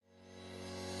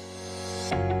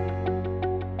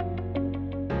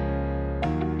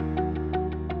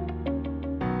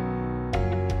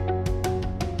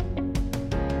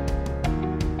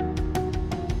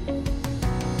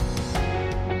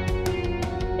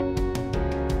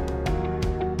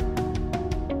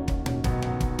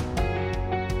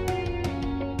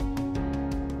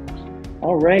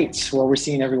All right. Well, we're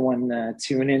seeing everyone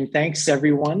tune in. Thanks,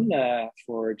 everyone,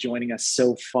 for joining us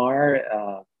so far.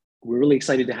 We're really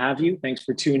excited to have you. Thanks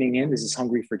for tuning in. This is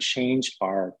Hungry for Change,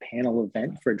 our panel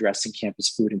event for addressing campus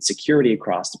food insecurity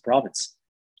across the province.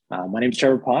 My name is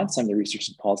Trevor Potts. I'm the Research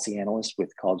and Policy Analyst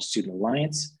with College Student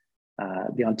Alliance,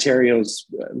 the Ontario's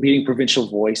leading provincial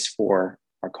voice for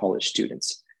our college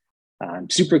students. I'm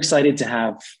super excited to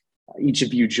have each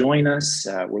of you join us.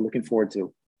 We're looking forward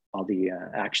to all the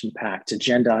action-packed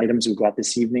agenda items we've got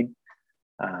this evening.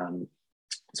 So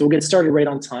we'll get started right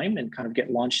on time and kind of get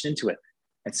launched into it.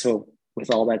 And so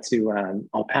with all that to,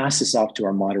 I'll pass this off to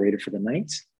our moderator for the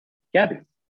night, Gabby.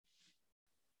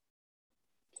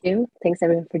 Thank you. Thanks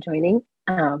everyone for joining.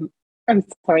 I'm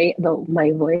sorry about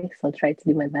my voice. I'll try to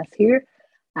do my best here.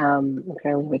 I'm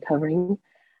currently recovering.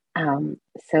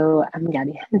 So I'm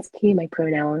Gabby Hensky. My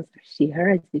pronouns are she,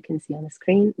 her, as you can see on the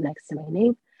screen next to my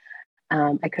name.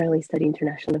 I currently study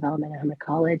international development at Humber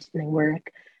College, and I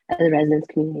work as a residence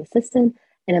community assistant,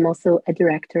 and I'm also a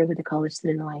director with the College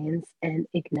Student Alliance and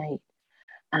Ignite.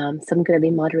 So I'm going to be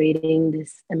moderating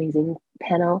this amazing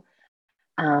panel,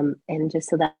 and just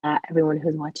so that everyone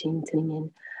who's watching, tuning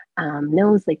in,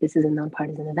 knows, like, this is a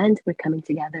nonpartisan event. We're coming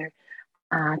together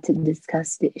to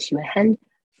discuss the issue at hand,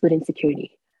 food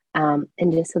insecurity.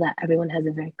 And just so that everyone has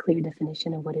a very clear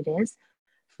definition of what it is,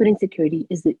 food insecurity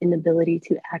is the inability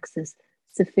to access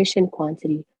sufficient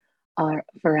quantity or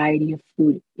variety of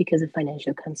food because of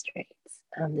financial constraints.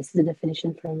 This is a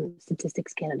definition from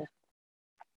Statistics Canada.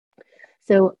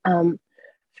 So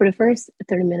for the first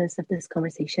 30 minutes of this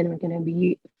conversation, we're going to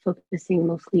be focusing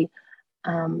mostly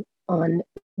on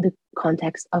the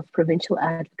context of provincial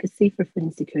advocacy for food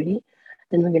insecurity.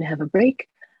 Then we're going to have a break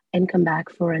and come back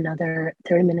for another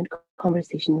 30-minute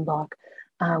conversation block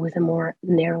with a more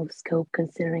narrow scope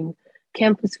considering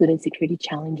campus food insecurity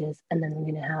challenges. And then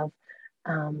we're going to have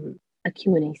a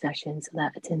Q&A session so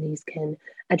that attendees can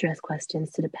address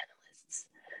questions to the panelists.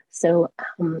 So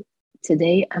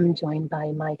today I'm joined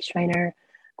by Mike Schreiner,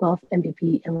 Guelph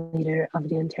MPP and leader of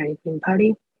the Ontario Green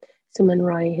Party, Suman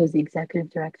Roy, who's the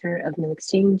Executive Director of Mill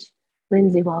Exchange,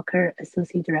 Lindsay Walker,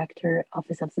 Associate Director,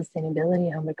 Office of Sustainability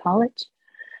at Humber College,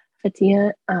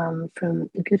 Fatia from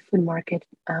the Good Food Market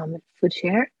Food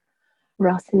Share,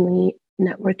 Rawson Lee,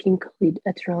 Networking Co-Lead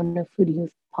at Toronto Food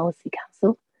Youth Policy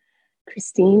Council,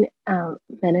 Christine,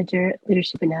 Manager,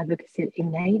 Leadership and Advocacy at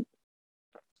Ignite,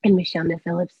 and Mishanda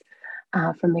Phillips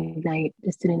from Ignite,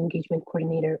 the Student Engagement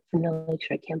Coordinator from the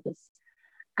Lakeshore Campus.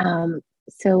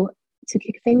 So to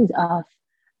kick things off,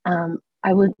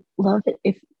 I would love it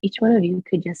if each one of you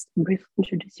could just briefly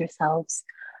introduce yourselves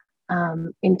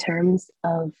in terms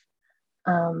of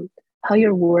how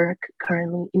your work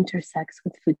currently intersects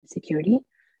with food security.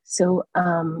 So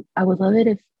I would love it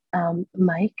if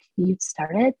Mike, you'd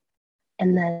started,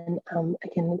 and then I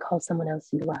can call someone else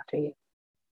to go after you.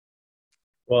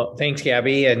 Well, thanks,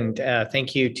 Gabby, and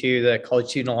thank you to the College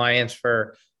Student Alliance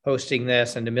for hosting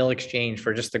this and to Mill Exchange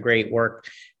for just the great work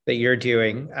that you're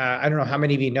doing. I don't know how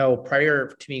many of you know, prior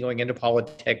to me going into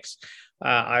politics,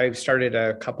 I've started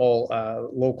a couple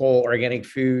local organic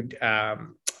food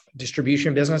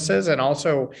distribution businesses and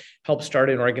also helped start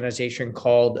an organization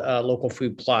called Local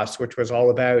Food Plus, which was all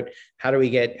about how do we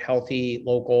get healthy,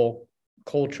 local,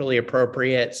 culturally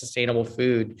appropriate, sustainable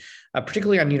food,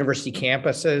 particularly on university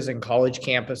campuses and college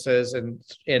campuses and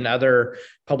in other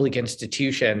public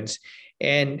institutions.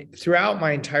 And throughout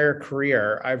my entire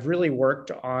career, I've really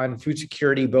worked on food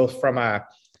security, both from a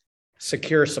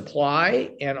secure supply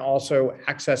and also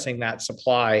accessing that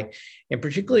supply. And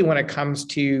particularly when it comes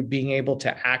to being able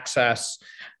to access,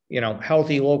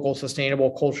 healthy, local, sustainable,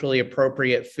 culturally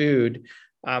appropriate food,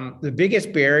 the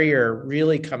biggest barrier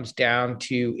really comes down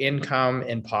to income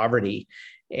and poverty.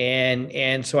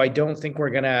 And so I don't think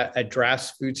we're going to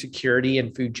address food security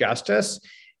and food justice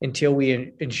until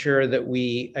we ensure that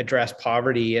we address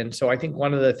poverty. And so I think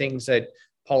one of the things that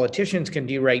politicians can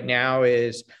do right now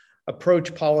is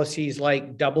approach policies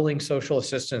like doubling social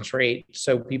assistance rate.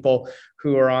 So people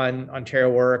who are on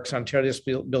Ontario Works, Ontario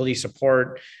Disability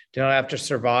Support, don't have to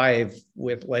survive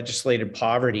with legislated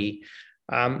poverty.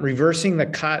 Reversing the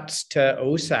cuts to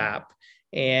OSAP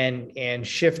and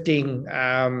shifting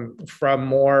from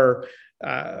more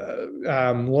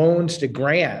loans to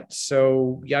grants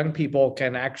so young people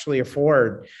can actually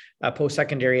afford a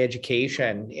post-secondary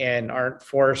education and aren't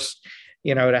forced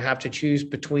to have to choose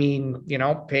between,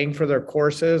 paying for their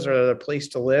courses or their place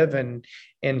to live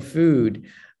and food.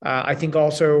 I think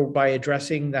also by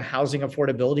addressing the housing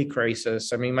affordability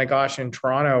crisis. I mean, my gosh, in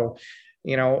Toronto,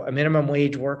 a minimum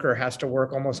wage worker has to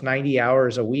work almost 90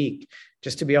 hours a week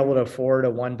just to be able to afford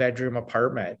a 1-bedroom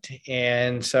apartment.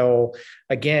 And so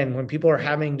again, when people are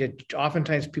having to,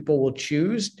 oftentimes people will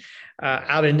choose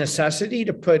out of necessity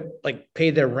to pay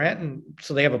their rent, and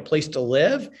so they have a place to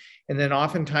live. And then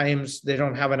oftentimes they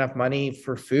don't have enough money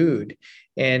for food.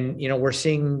 And, we're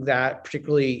seeing that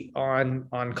particularly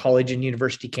on college and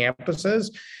university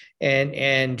campuses,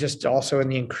 and just also in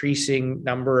the increasing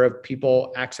number of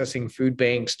people accessing food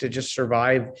banks to just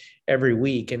survive every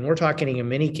week. And we're talking in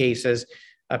many cases,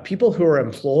 people who are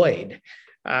employed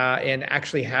and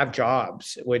actually have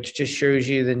jobs, which just shows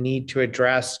you the need to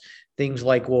address things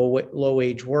like low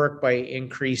wage work by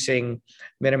increasing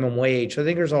minimum wage. So I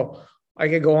think I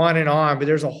could go on, but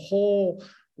there's a whole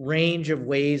range of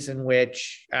ways in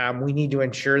which we need to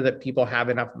ensure that people have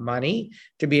enough money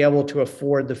to be able to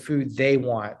afford the food they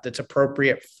want that's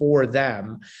appropriate for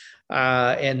them,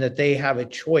 and that they have a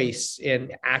choice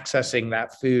in accessing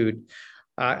that food.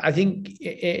 I think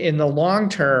in the long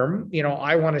term,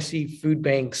 I want to see food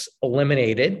banks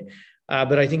eliminated,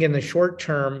 but I think in the short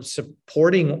term,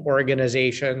 supporting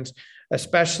organizations,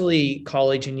 especially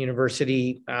college and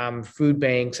university food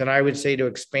banks. And I would say to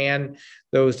expand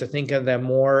those, to think of them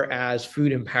more as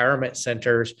food empowerment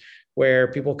centers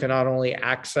where people can not only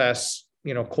access,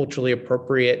 culturally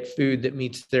appropriate food that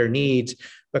meets their needs,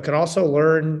 but can also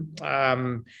learn,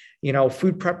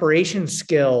 food preparation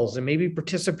skills and maybe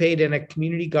participate in a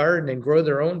community garden and grow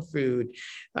their own food,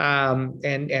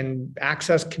 and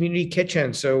access community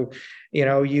kitchens. So,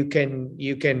 you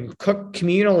can cook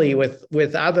communally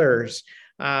with others,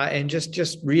 and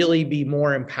just really be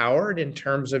more empowered in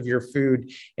terms of your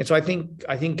food. And so I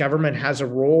think government has a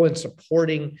role in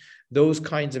supporting those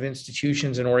kinds of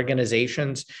institutions and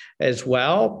organizations as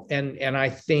well. And I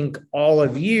think all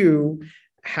of you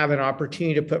have an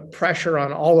opportunity to put pressure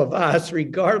on all of us,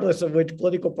 regardless of which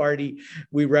political party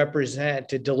we represent,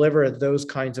 to deliver those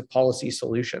kinds of policy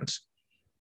solutions.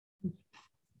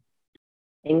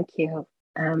 Thank you.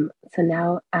 So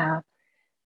now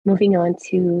moving on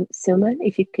to Suman,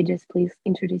 if you could just please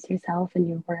introduce yourself and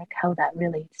your work, how that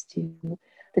relates to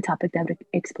the topic that we're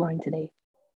exploring today.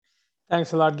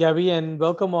 Thanks a lot, Gabby, and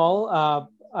welcome all.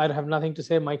 I have nothing to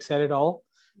say. Mike said it all.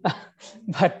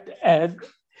 But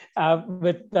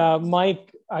with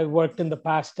Mike, I worked in the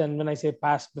past, and when I say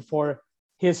past, before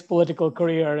his political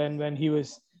career and when he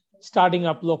was starting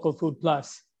up Local Food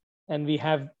Plus. And we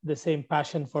have the same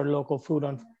passion for local food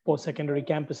on post-secondary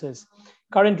campuses.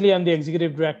 Currently, I'm the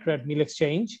executive director at Meal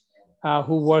Exchange,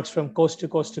 who works from coast to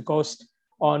coast to coast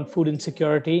on food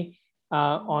insecurity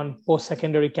on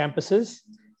post-secondary campuses.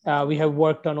 We have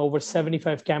worked on over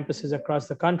 75 campuses across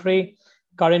the country.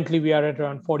 Currently, we are at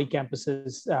around 40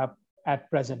 campuses at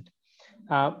present.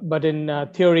 But in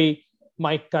theory,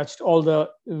 Mike touched all the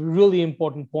really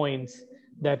important points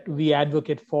that we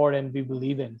advocate for and we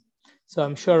believe in. So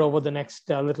I'm sure over the next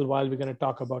little while, we're going to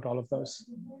talk about all of those.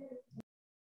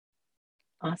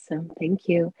 Awesome, thank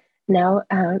you. Now,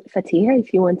 Fatiha,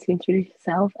 if you want to introduce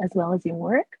yourself as well as your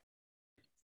work.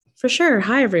 For sure.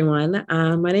 Hi, everyone.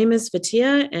 My name is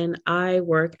Fatiha, and I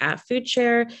work at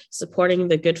FoodShare, supporting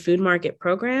the Good Food Market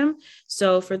program.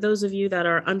 So for those of you that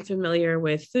are unfamiliar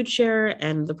with FoodShare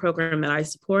and the program that I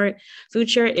support,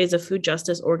 FoodShare is a food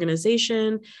justice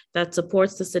organization that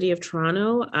supports the city of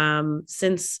Toronto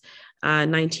since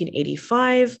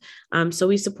 1985. So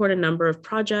we support a number of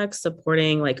projects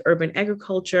supporting like urban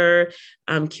agriculture,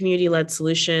 community-led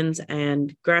solutions,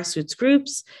 and grassroots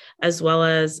groups, as well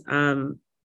as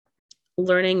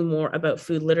learning more about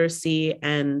food literacy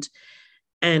and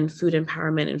food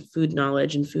empowerment and food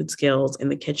knowledge and food skills in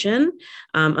the kitchen,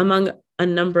 among a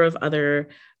number of other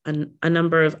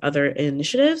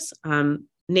initiatives.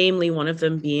 Namely, one of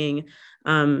them being,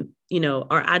 our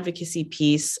advocacy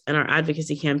piece and our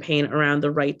advocacy campaign around the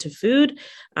right to food,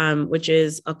 which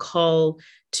is a call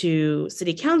to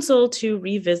City Council to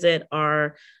revisit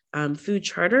our food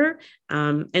charter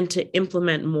and to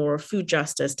implement more food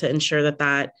justice to ensure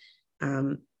that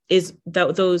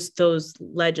those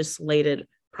legislated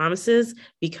promises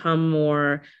become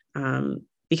more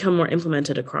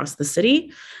implemented across the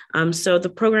city. So the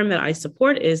program that I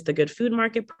support is the Good Food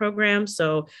Market program.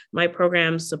 So my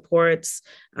program supports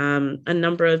a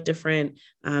number of different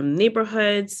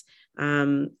neighborhoods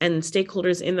and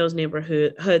stakeholders in those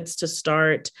neighborhoods to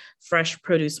start fresh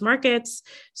produce markets.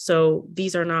 So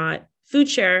these are not food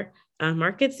share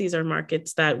markets. These are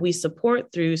markets that we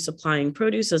support through supplying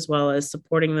produce, as well as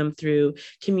supporting them through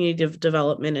community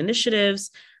development initiatives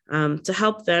to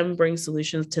help them bring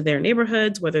solutions to their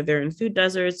neighborhoods, whether they're in food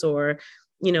deserts or,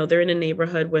 they're in a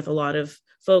neighborhood with a lot of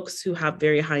folks who have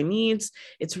very high needs.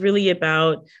 It's really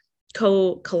about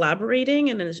collaborating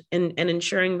and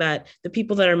ensuring that the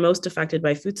people that are most affected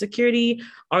by food security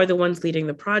are the ones leading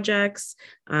the projects,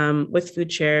 with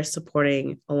FoodShare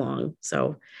supporting along.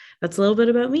 So that's a little bit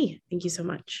about me. Thank you so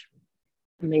much.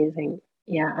 Amazing.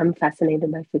 Yeah, I'm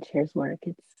fascinated by FoodShare's work.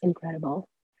 It's incredible.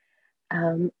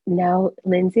 Now,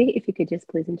 Lindsay, if you could just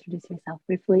please introduce yourself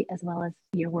briefly, as well as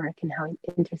your work and how it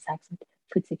intersects with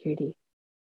food security.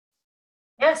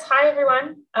 Yes, hi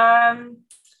everyone.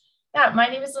 Yeah, my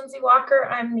name is Lindsay Walker.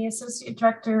 I'm the Associate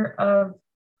Director of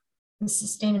the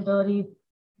Sustainability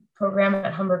Program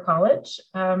at Humber College.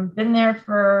 Been there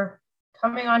for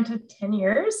coming on to 10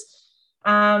 years.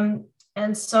 And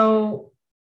so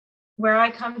where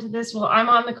I come to this, well, I'm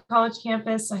on the college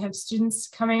campus. I have students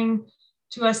coming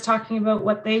to us talking about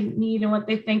what they need and what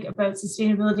they think about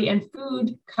sustainability, and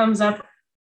food comes up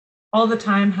all the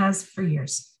time, has for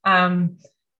years.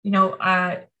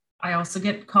 I also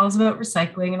get calls about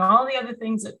recycling and all the other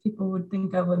things that people would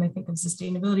think of when they think of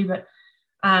sustainability. But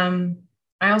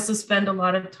I also spend a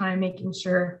lot of time making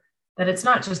sure that it's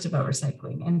not just about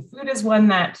recycling. And food is one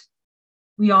that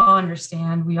we all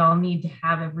understand, we all need to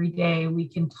have every day. We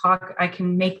can talk, I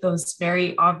can make those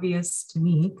very obvious to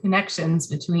me connections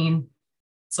between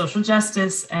social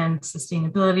justice and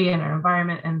sustainability and our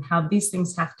environment, and how these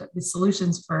things have to, the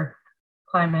solutions for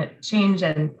climate change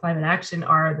and climate action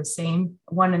are the same,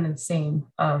 one and the same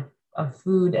of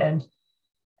food and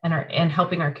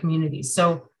helping our communities.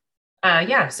 So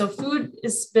so food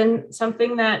has been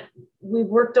something that we've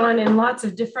worked on in lots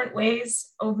of different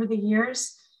ways over the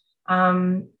years.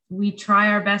 We try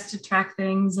our best to track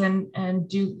things and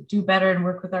do better and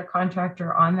work with our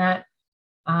contractor on that.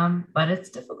 But it's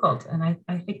difficult. And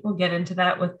I think we'll get into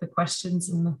that with the questions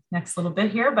in the next little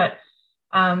bit here, but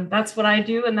that's what I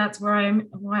do. And that's why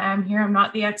I'm here. I'm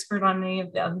not the expert on any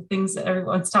of the other things that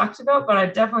everyone's talked about, but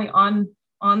I'm definitely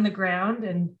on the ground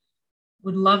and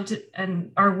would love to,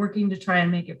 and are working to try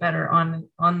and make it better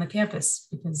on the campus,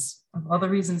 because of all the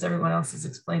reasons everyone else has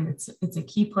explained. It's a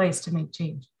key place to make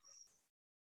change.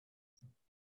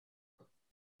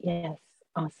 Yes,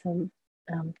 awesome.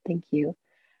 Thank you.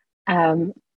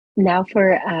 Now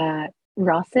for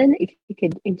Rawson, if you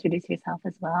could introduce yourself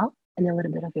as well and a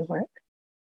little bit of your work.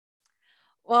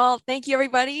 Well, thank you,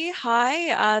 everybody.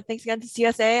 Hi, thanks again to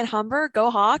CSA and Humber. Go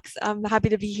Hawks. I'm happy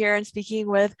to be here and speaking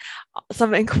with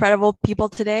some incredible people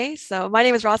today. So my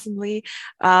name is Rawson Lee.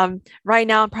 Right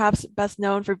now, I'm perhaps best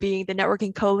known for being the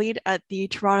networking co-lead at the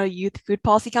Toronto Youth Food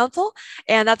Policy Council.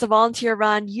 And that's a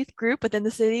volunteer-run youth group within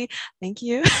the city. Thank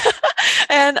you.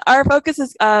 And our focus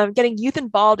is getting youth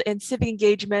involved in civic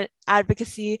engagement,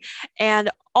 advocacy, and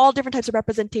all different types of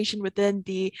representation within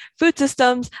the food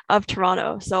systems of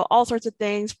Toronto. So all sorts of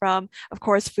things from, of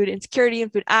course, food insecurity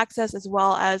and food access, as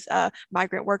well as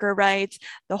migrant worker rights.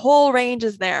 The whole range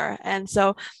is there. And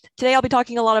so today I'll be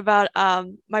talking a lot about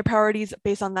my priorities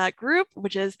based on that group,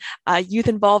 which is youth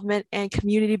involvement and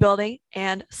community building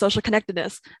and social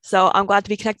connectedness. So I'm glad to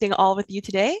be connecting all with you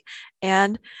today.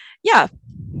 And yeah.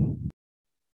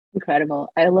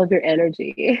 Incredible. I love your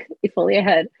energy. If only I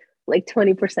had like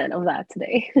 20% of that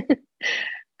today.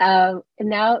 And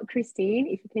now, Christine,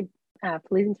 if you could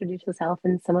please introduce yourself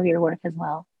and some of your work as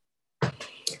well.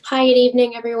 Hi, good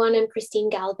evening, everyone. I'm Christine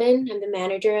Galvin. I'm the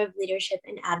manager of leadership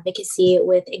and advocacy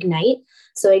with Ignite.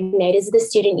 So Ignite is the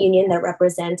student union that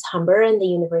represents Humber and the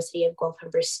University of Guelph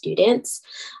Humber students.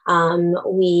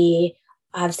 We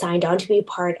have signed on to be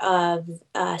part of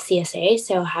CSA,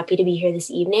 so happy to be here this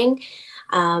evening.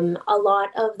 A lot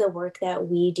of the work that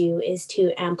we do is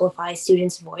to amplify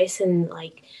students' voice and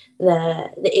like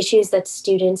the issues that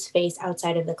students face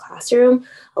outside of the classroom.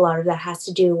 A lot of that has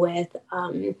to do with,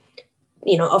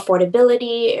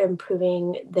 affordability,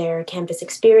 improving their campus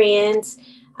experience,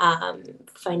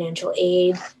 financial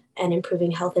aid, and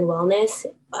improving health and wellness,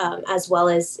 as well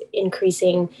as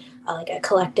increasing a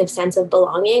collective sense of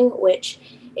belonging, which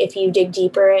if you dig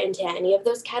deeper into any of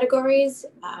those categories,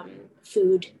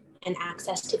 food and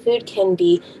access to food can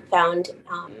be found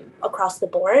across the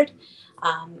board.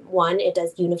 One, it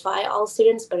does unify all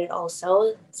students, but it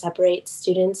also separates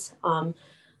students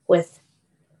with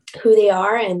who they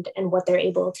are and what they're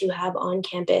able to have on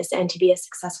campus and to be a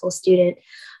successful student.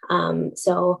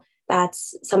 So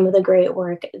that's some of the great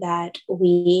work that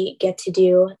we get to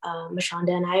do,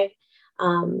 Mashonda and I.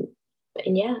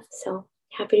 So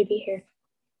happy to be here.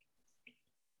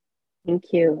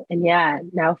 Thank you. And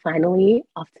now finally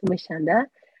off to Mashonda.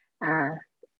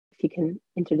 If you can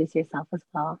introduce yourself as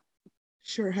well.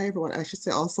 Sure. Hi, everyone. I should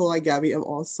say also, like Gabby, I'm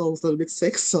also a little bit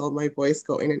sick, so my voice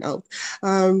go in and out.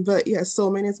 But yeah, so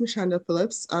my name is Mishanda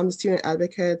Phillips. I'm a student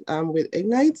advocate with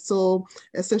Ignite. So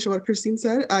essentially what Christine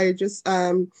said, I just,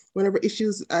 whenever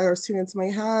issues our students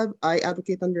might have, I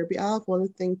advocate on their behalf. One of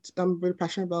the things I'm really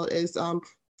passionate about is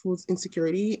food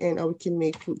insecurity and how we can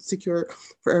make food secure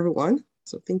for everyone.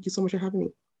 So thank you so much for having me.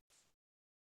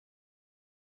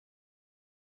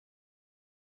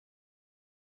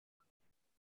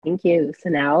 Thank you. So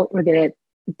now we're going to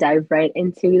dive right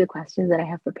into the questions that I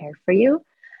have prepared for you.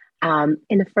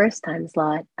 In the first time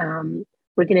slot,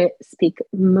 we're going to speak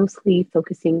mostly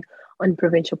focusing on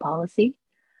provincial policy.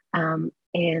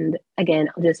 And again,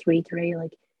 I'll just reiterate,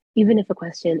 like, even if a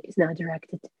question is not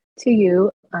directed to you,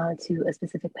 to a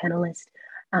specific panelist,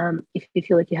 if you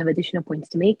feel like you have additional points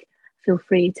to make, feel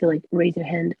free to like raise your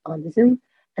hand on the Zoom,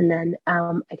 and then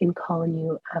I can call on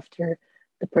you after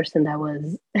the person that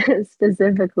was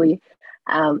specifically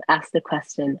asked the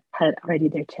question had already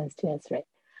their chance to answer it.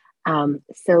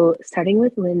 So starting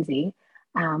with Lindsay,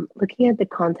 looking at the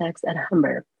context at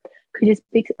Humber, could you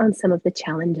speak on some of the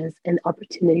challenges and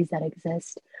opportunities that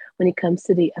exist when it comes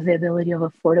to the availability of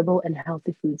affordable and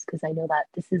healthy foods? Because I know that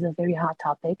this is a very hot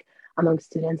topic among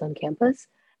students on campus,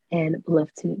 and would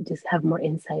love to just have more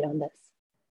insight on this.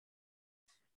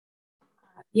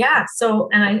 Yeah, so,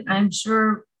 and I'm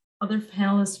sure other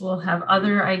panelists will have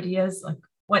other ideas, like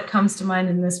what comes to mind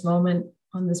in this moment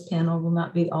on this panel will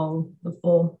not be all the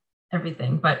full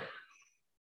everything, but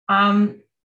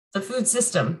the food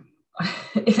system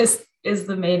is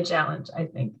the main challenge, I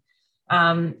think.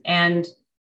 And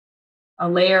a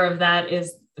layer of that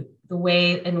is the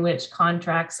way in which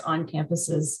contracts on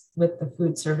campuses with the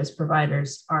food service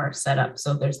providers are set up.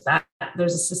 So there's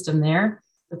a system there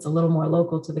that's a little more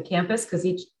local to the campus, because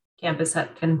each campus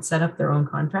can set up their own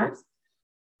contracts.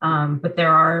 But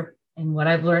there are, and what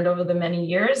I've learned over the many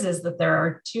years is that there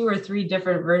are 2 or 3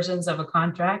 different versions of a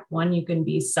contract. One, you can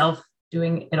be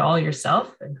doing it all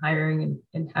yourself and hiring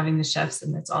and having the chefs,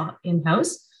 and it's all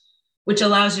in-house, which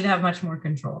allows you to have much more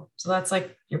control. So that's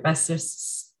like your best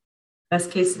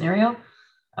case scenario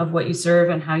of what you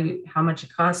serve and how much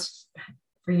it costs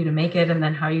for you to make it, and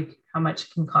then how much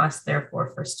it can cost, therefore,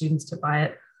 for students to buy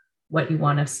it, what you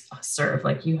want to serve,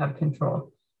 like you have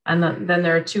control. And then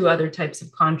there are 2 other types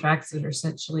of contracts that are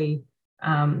essentially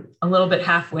a little bit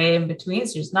halfway in between.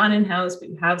 So it's not in-house, but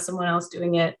you have someone else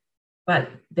doing it, but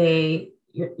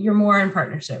you're more in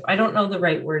partnership. I don't know the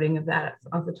right wording of that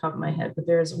off the top of my head, but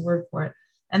there is a word for it.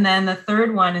 And then the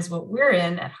third one is what we're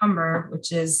in at Humber,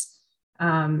 which is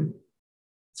sort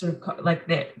of like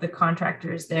the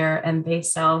contractor is there and they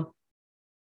sell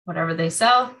whatever they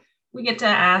sell. We get to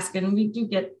ask, and we do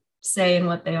get say in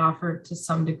what they offer to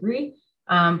some degree,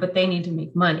 but they need to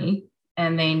make money,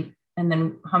 and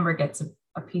then Humber gets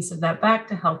a piece of that back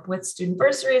to help with student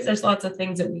bursaries. There's lots of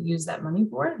things that we use that money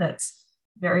for that's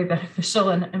very beneficial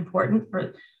and important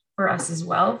for us as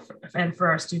well, and for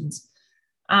our students.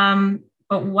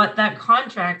 But what that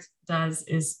contract does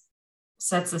is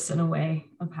sets us in a way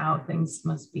of how things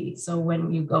must be. So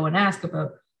when you go and ask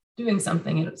about doing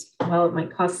something, it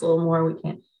might cost a little more. We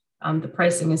can't, the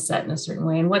pricing is set in a certain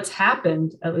way. And what's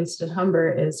happened, at least at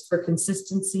Humber, is for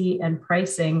consistency and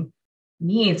pricing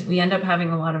needs, we end up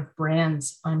having a lot of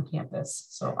brands on campus.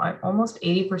 So almost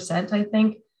 80%, I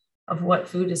think, of what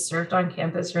food is served on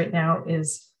campus right now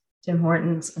is Tim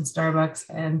Hortons and Starbucks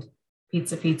and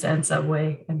Pizza and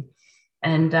Subway.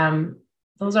 And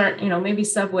those aren't, maybe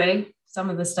Subway, some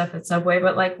of the stuff at Subway,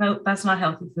 but that's not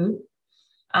healthy food.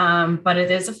 But it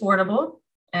is affordable,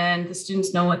 and the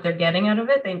students know what they're getting out of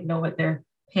it. They know what they're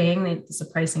paying. The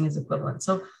pricing is equivalent.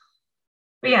 So,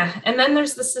 but yeah, and then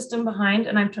there's the system behind,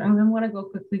 and I'm going to want to go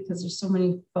quickly because there's so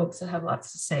many folks that have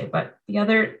lots to say. But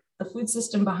the food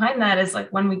system behind that is like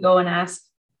when we go and ask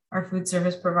our food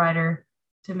service provider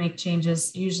to make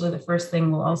changes, usually the first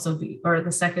thing will also be, or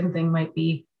the second thing might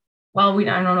be, well, I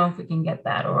don't know if we can get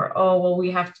that, or, oh, well,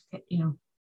 we have to,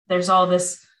 there's all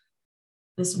this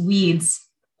weeds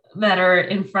that are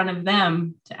in front of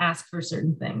them to ask for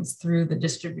certain things through the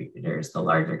distributors, the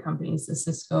larger companies, the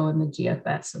Cisco and the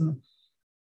GFS.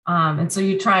 And so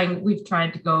we've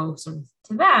tried to go sort of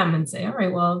to them and say, all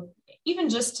right, well, even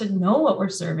just to know what we're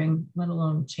serving, let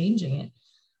alone changing it.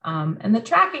 And the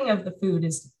tracking of the food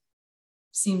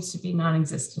seems to be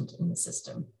non-existent in the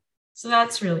system. So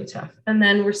that's really tough. And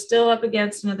then we're still up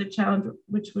against another challenge,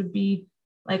 which would be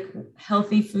like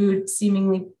healthy food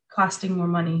seemingly costing more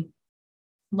money,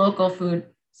 local food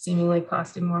seemingly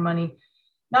costing more money.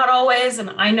 Not always,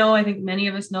 and I think many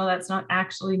of us know that's not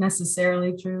actually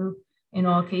necessarily true in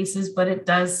all cases, but it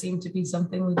does seem to be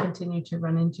something we continue to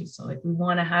run into. So like we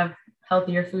want to have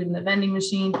healthier food in the vending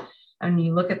machine, and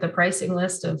you look at the pricing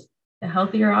list of the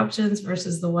healthier options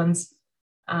versus the ones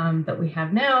that we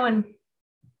have now, and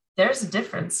there's a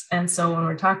difference. And so when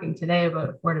we're talking today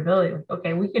about affordability, like,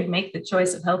 okay, we could make the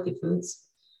choice of healthy foods,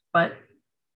 but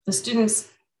the students,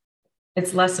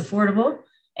 it's less affordable.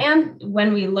 And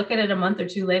when we look at it a month or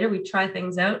two later, we try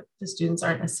things out, the students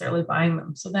aren't necessarily buying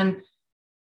them. So then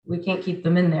we can't keep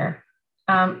them in there.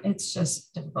 It's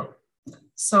just difficult.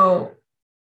 So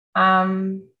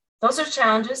those are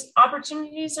challenges.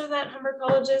 Opportunities are that Humber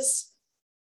Colleges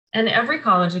and every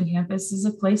college and campus is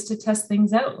a place to test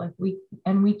things out. Like we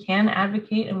can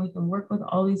advocate, and we can work with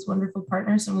all these wonderful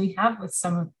partners, and we have with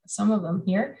some of them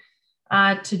here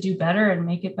to do better and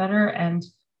make it better. And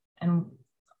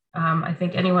I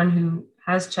think anyone who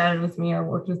has chatted with me or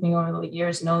worked with me over the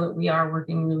years know that we are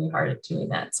working really hard at doing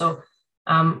that. So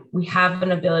we have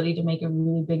an ability to make a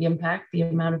really big impact. The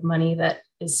amount of money that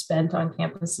is spent on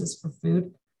campuses for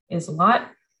food is a lot.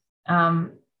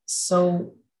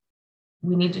 So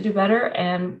we need to do better,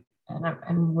 and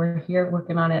we're here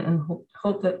working on it, and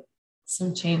hope that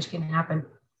some change can happen.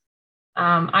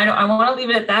 I want to leave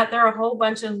it at that. There are a whole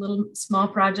bunch of little small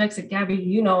projects that, Gabby,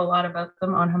 you know a lot about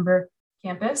them on Humber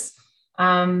campus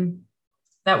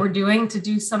that we're doing to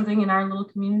do something in our little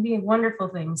community. Wonderful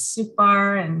things, Soup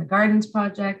Bar and the Gardens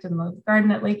Project and the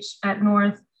Garden at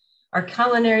North, our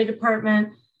culinary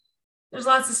department. There's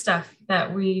lots of stuff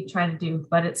that we try to do,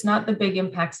 but it's not the big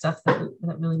impact stuff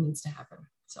that really needs to happen.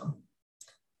 So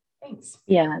thanks.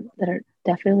 Yeah, there are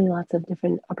definitely lots of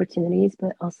different opportunities,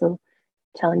 but also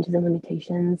challenges and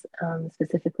limitations,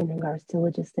 specifically in regards to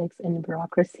logistics and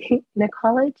bureaucracy in a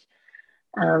college.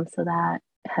 So that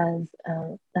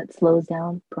that slows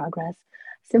down progress.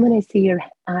 Simon, I see your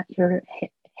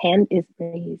hand is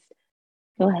raised.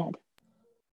 Go ahead.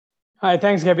 Hi,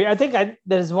 thanks, Gabby. I think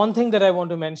there's one thing that I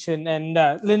want to mention, and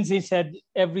Lindsay said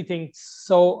everything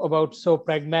so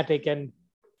pragmatic and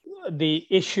the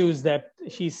issues that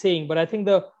she's seeing. But I think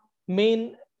the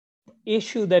main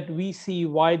issue that we see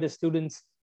why the students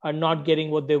are not getting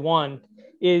what they want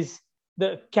is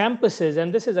the campuses,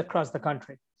 and this is across the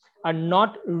country, are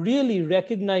not really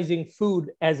recognizing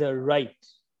food as a right.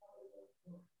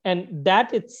 And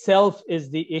that itself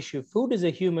is the issue. Food is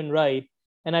a human right.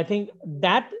 And I think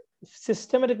that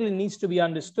systematically needs to be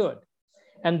understood.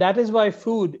 And that is why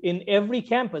food in every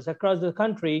campus across the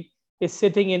country is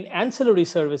sitting in ancillary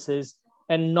services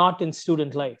and not in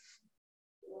student life.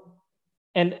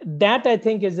 And that, I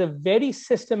think, is a very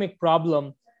systemic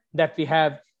problem that we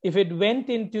have. If it went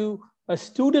into a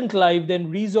student life, then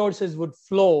resources would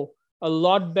flow a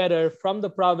lot better from the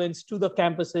province to the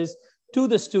campuses, to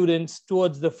the students,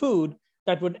 towards the food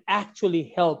that would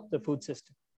actually help the food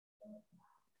system.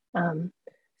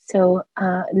 So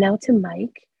now to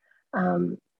Mike,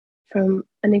 from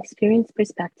an experience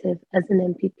perspective as an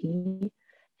MPP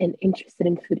and interested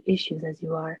in food issues as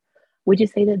you are, would you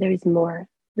say that there is more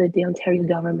that the Ontario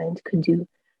government could do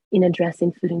in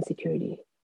addressing food insecurity?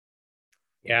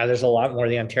 Yeah, there's a lot more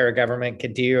the Ontario government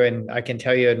could do. And I can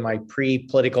tell you in my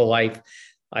pre-political life,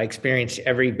 I experienced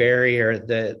every barrier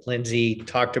that Lindsay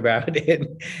talked about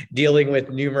in dealing with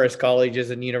numerous colleges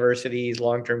and universities,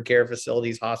 long-term care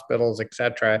facilities, hospitals, et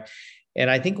cetera. And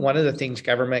I think one of the things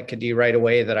government could do right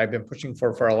away that I've been pushing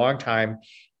for a long time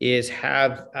is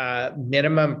have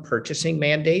minimum purchasing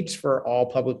mandates for all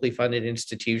publicly funded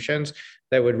institutions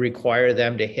that would require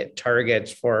them to hit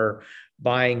targets for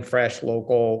buying fresh,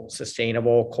 local,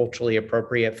 sustainable, culturally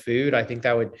appropriate food. I think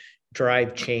that would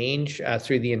drive change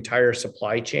through the entire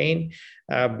supply chain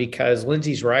because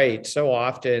Lindsay's right. So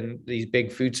often these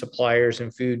big food suppliers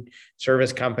and food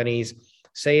service companies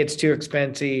say it's too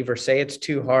expensive or say it's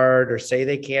too hard or say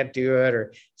they can't do it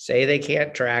or say they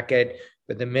can't track it.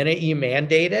 But the minute you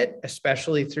mandate it,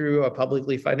 especially through a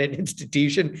publicly funded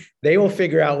institution, they will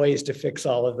figure out ways to fix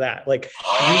all of that. Like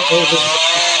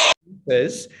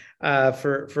this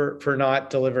for not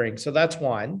delivering. So that's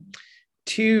one.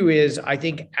 Two is, I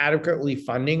think, adequately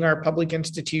funding our public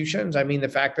institutions. I mean, the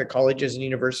fact that colleges and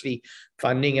university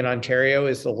funding in Ontario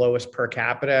is the lowest per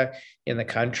capita in the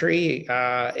country.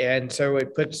 And so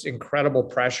it puts incredible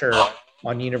pressure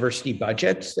on university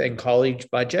budgets and college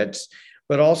budgets,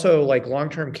 but also like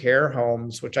long-term care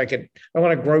homes, which I don't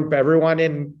want to group everyone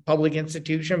in public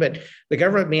institution, but the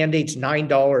government mandates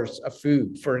 $9 of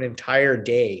food for an entire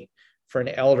day for an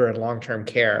elder in long-term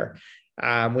care.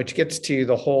 Which gets to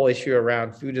the whole issue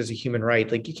around food as a human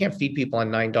right. Like you can't feed people on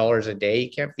 $9 a day.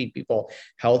 You can't feed people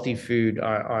healthy food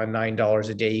on $9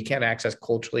 a day. You can't access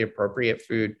culturally appropriate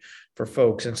food for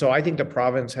folks. And so I think the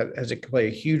province has to play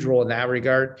a huge role in that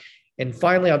regard. And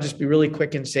finally, I'll just be really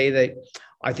quick and say that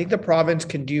I think the province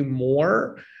can do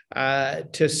more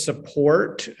to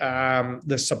support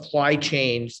the supply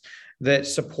chains that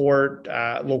support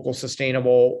local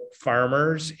sustainable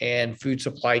farmers and food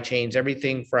supply chains,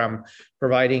 everything from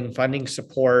providing funding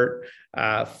support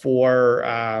for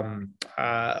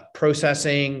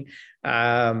processing,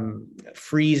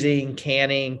 freezing,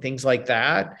 canning, things like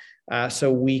that.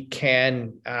 So we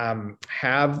can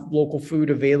have local food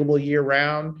available year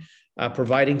round,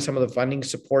 providing some of the funding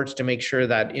supports to make sure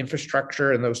that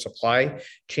infrastructure and those supply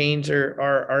chains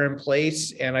are in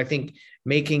place. And I think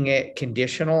making it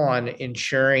conditional on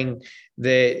ensuring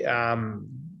that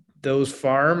those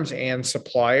farms and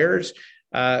suppliers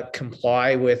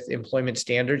comply with Employment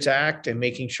Standards Act and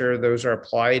making sure those are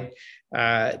applied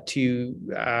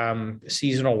to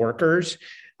seasonal workers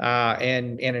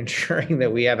and ensuring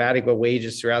that we have adequate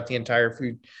wages throughout the entire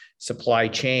food supply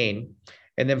chain.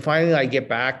 And then finally, I get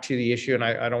back to the issue, and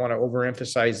I don't want to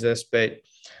overemphasize this, but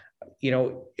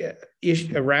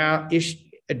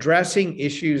addressing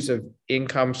issues of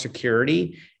income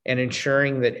security and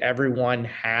ensuring that everyone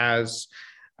has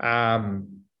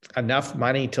enough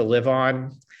money to live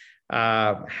on,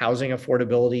 housing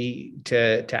affordability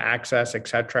to access, et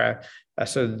cetera,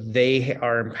 so they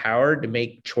are empowered to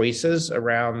make choices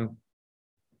around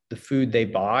the food they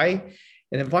buy.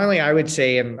 And then finally, I would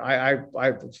say, and I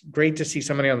great to see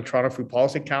somebody on the Toronto Food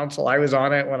Policy Council. I was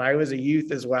on it when I was a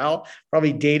youth as well,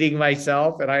 probably dating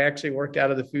myself. And I actually worked out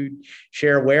of the Food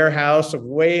Share warehouse a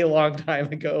way long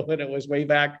time ago when it was way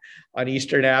back on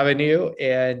Eastern Avenue.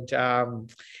 And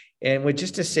would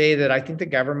just to say that I think the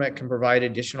government can provide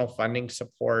additional funding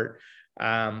support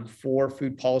for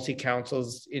food policy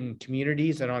councils in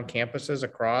communities and on campuses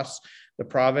across the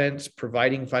province,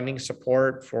 providing funding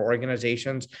support for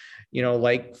organizations,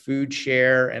 like Food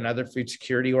Share and other food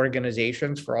security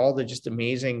organizations for all the just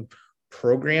amazing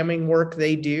programming work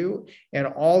they do and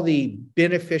all the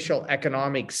beneficial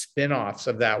economic spin-offs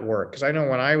of that work. Because I know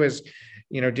when I was,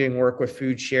 doing work with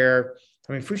Food Share,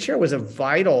 Food Share was a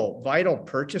vital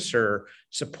purchaser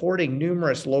supporting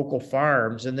numerous local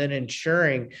farms and then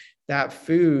ensuring that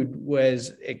food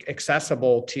was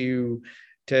accessible to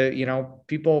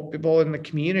people in the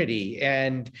community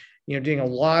and, doing a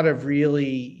lot of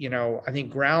really, I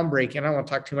think groundbreaking. I don't want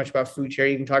to talk too much about Food Share.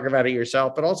 You can talk about it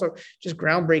yourself, but also just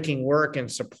groundbreaking work and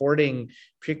supporting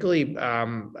particularly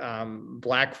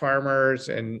Black farmers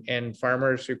and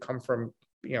farmers who come from,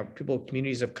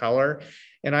 communities of color.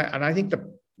 And I think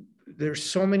there's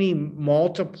so many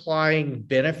multiplying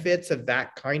benefits of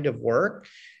that kind of work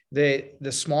that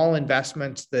the small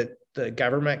investments that the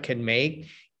government can make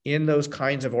in those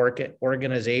kinds of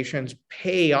organizations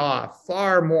pay off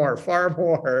far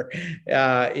more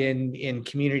in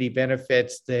community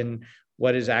benefits than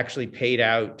what is actually paid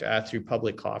out through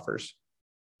public coffers.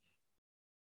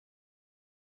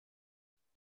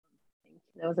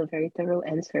 That was a very thorough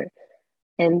answer.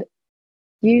 And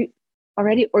you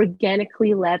already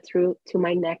organically led through to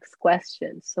my next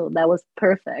question. So that was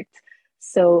perfect.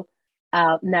 So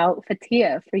now,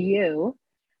 Fatia, for you,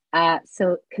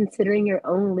 so considering your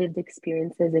own lived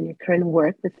experiences and your current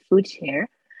work with Food Share,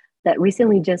 that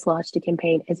recently just launched a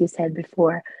campaign, as you said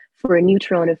before, for a new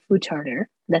Toronto food charter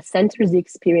that centers the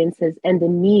experiences and the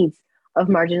needs of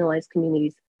marginalized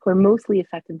communities who are mostly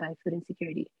affected by food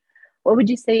insecurity. What would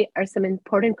you say are some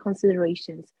important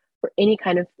considerations for any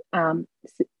kind of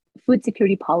food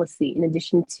security policy, in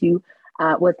addition to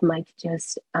what Mike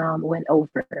just went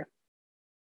over?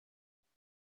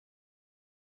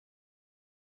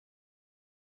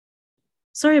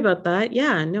 Sorry about that.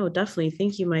 Yeah, no, definitely.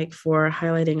 Thank you, Mike, for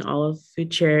highlighting all of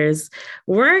Food Share's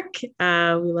work. We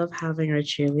love having our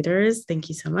cheerleaders. Thank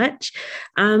you so much.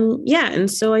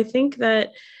 And so I think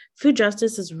that food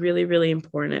justice is really, really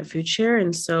important at Food Share.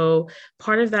 And so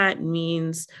part of that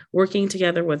means working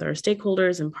together with our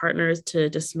stakeholders and partners to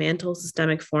dismantle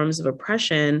systemic forms of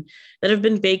oppression that have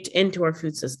been baked into our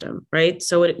food system, right?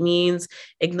 So it means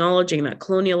acknowledging that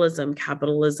colonialism,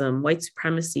 capitalism, white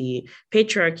supremacy,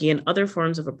 patriarchy, and other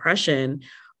forms of oppression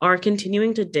are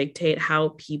continuing to dictate how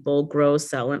people grow,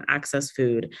 sell, and access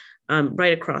food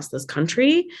right across this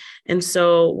country. And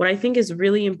so what I think is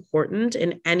really important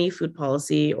in any food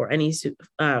policy or any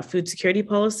food security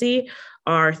policy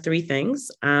are three things.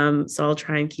 So I'll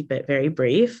try and keep it very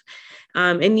brief.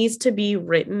 It needs to be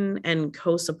written and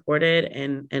co-supported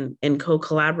and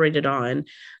co-collaborated on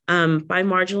by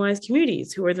marginalized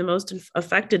communities who are the most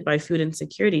affected by food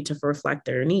insecurity to reflect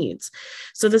their needs.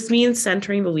 So this means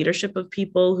centering the leadership of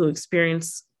people who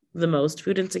experience the most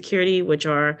food insecurity, which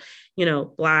are,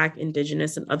 Black,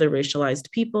 Indigenous, and other racialized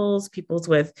peoples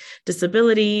with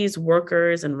disabilities,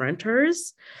 workers, and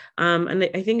renters. And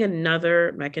I think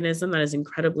another mechanism that is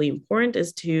incredibly important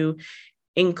is to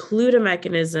include a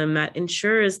mechanism that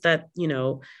ensures that,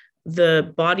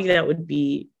 the body that would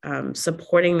be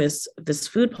supporting this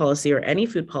food policy or any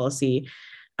food policy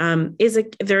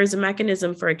there is a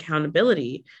mechanism for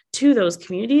accountability to those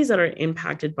communities that are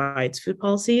impacted by its food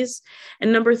policies.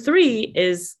 And number three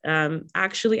is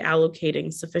actually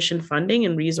allocating sufficient funding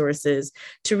and resources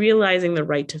to realizing the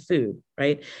right to food,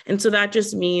 right? And so that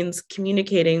just means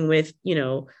communicating with,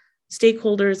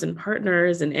 stakeholders and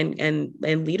partners and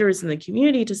leaders in the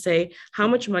community to say, how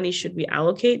much money should we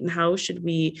allocate and how should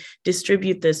we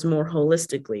distribute this more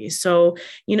holistically? So,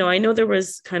 I know there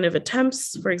was kind of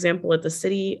attempts, for example, at the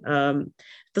city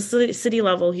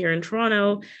level here in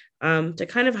Toronto, to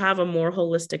kind of have a more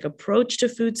holistic approach to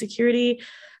food security.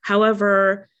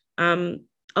 However, a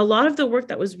lot of the work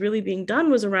that was really being done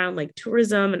was around like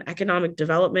tourism and economic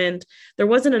development. There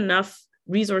wasn't enough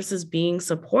resources being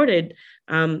supported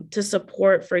to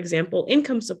support, for example,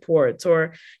 income supports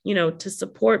or, to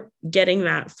support getting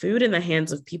that food in the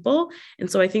hands of people. And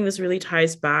so I think this really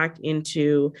ties back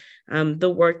into the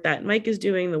work that Mike is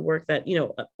doing, the work that,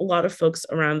 a lot of folks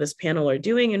around this panel are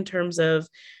doing in terms of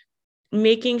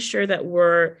making sure that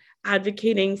we're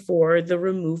advocating for the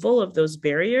removal of those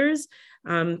barriers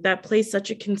that play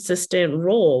such a consistent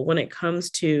role when it comes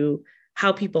to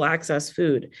how people access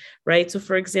food, right? So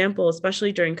for example,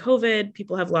 especially during COVID,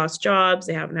 people have lost jobs,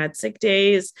 they haven't had sick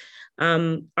days.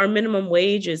 Our minimum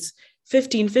wage is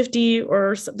 $15.50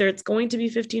 or it's going to be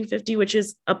 $15.50, which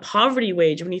is a poverty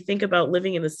wage when you think about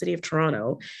living in the city of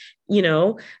Toronto.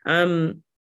 There's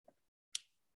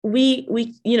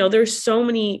so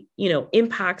many,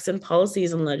 impacts and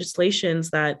policies and legislations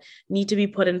that need to be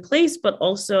put in place, but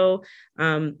also,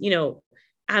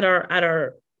 at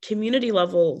our community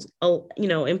levels,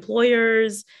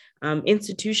 employers,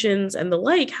 institutions, and the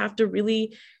like have to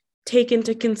really take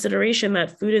into consideration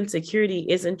that food insecurity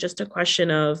isn't just a question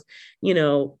of,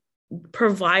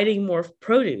 providing more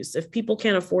produce. If people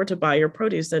can't afford to buy your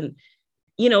produce, then,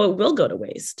 it will go to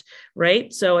waste,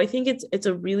 right? So I think it's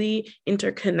a really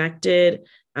interconnected,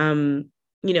 I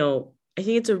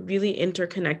think it's a really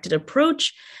interconnected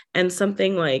approach, and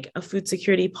something like a food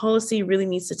security policy really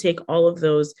needs to take all of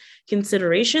those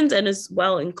considerations and as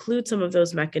well include some of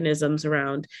those mechanisms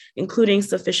around including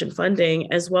sufficient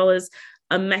funding, as well as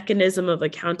a mechanism of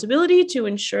accountability to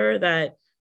ensure that,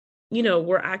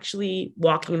 we're actually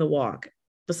walking the walk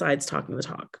besides talking the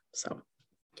talk. So,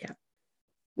 yeah.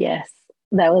 Yes,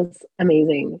 that was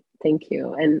amazing. Thank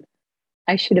you. And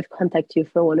I should have contacted you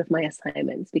for one of my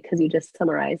assignments because you just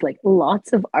summarized like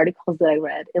lots of articles that I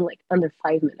read in like under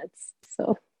 5 minutes.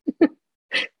 So that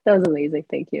was amazing.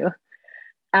 Thank you.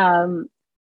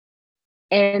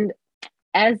 And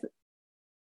as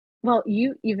well,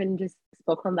 you even just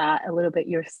spoke on that a little bit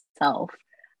yourself.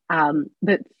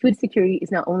 But food security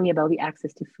is not only about the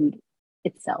access to food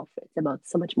itself, it's about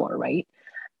so much more, right?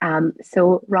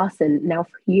 So Rawson, now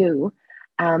for you,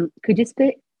 could you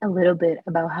speak a little bit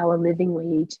about how a living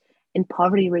wage and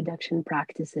poverty reduction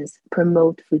practices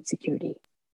promote food security?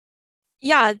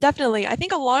 Yeah, definitely. I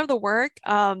think a lot of the work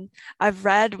I've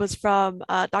read was from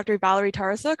Dr. Valerie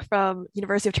Tarasuk from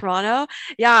University of Toronto.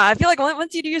 Yeah, I feel like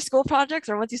once you do your school projects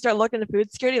or once you start looking at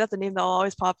food security, that's a name that will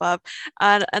always pop up.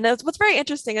 And what's very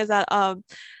interesting is that all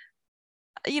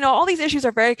these issues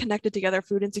are very connected together: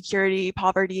 food insecurity,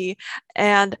 poverty,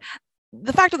 and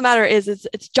the fact of the matter is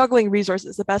it's juggling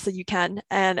resources the best that you can.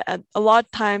 And a lot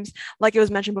of times, like it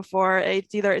was mentioned before,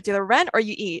 it's either rent or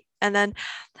you eat. And then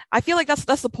I feel like that's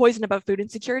the poison about food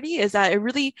insecurity, is that it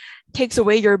really takes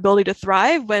away your ability to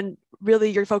thrive when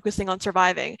really you're focusing on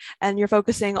surviving and you're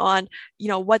focusing on,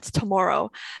 what's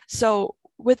tomorrow. So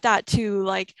with that too,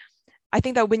 like, I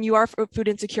think that when you are food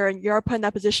insecure and you're put in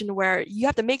that position where you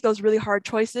have to make those really hard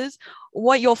choices,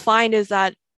 what you'll find is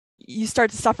that you start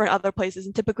to suffer in other places.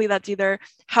 And typically that's either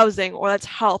housing or that's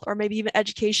health or maybe even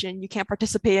education. You can't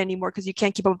participate anymore because you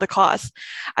can't keep up with the costs.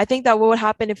 I think that what would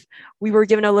happen if we were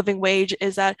given a living wage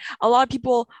is that a lot of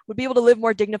people would be able to live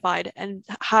more dignified and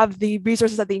have the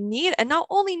resources that they need, and not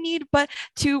only need, but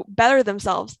to better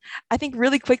themselves. I think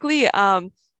really quickly,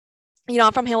 I'm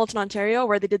from Hamilton, Ontario,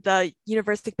 where they did the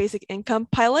Universal Basic Income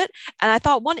pilot. And I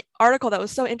thought one article that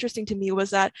was so interesting to me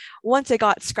was that once it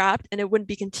got scrapped and it wouldn't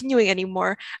be continuing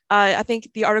anymore, I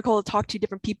think the article talked to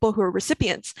different people who were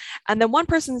recipients. And then one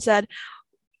person said,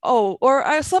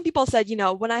 some people said,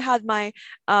 when I had my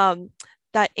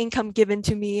that income given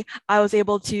to me, I was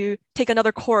able to take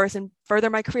another course and further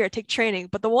my career, take training.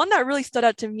 But the one that really stood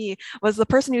out to me was the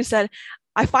person who said,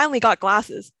 I finally got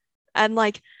glasses. And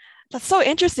like, that's so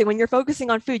interesting. When you're focusing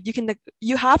on food, you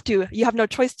have no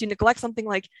choice to neglect something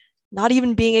like not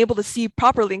even being able to see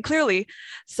properly and clearly.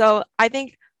 So I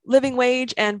think living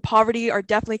wage and poverty are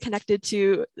definitely connected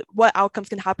to what outcomes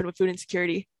can happen with food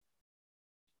insecurity.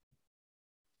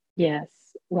 Yes.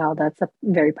 Wow, that's a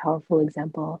very powerful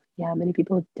example. Yeah, many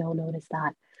people don't notice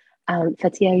that.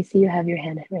 Fatia, I see you have your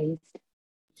hand raised.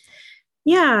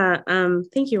 Yeah,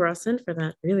 thank you, Rossin, for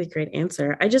that really great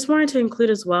answer. I just wanted to include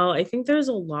as well, I think there's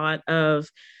a lot of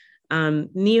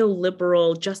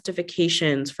neoliberal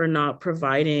justifications for not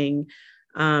providing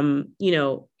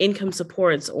income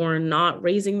supports or not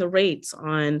raising the rates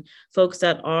on folks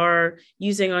that are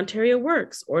using Ontario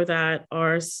Works or that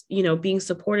are, being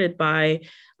supported by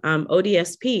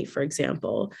ODSP, for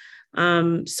example.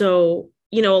 So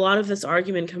a lot of this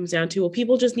argument comes down to, well,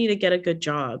 people just need to get a good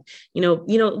job.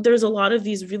 There's a lot of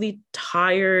these really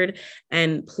tired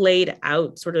and played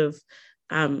out sort of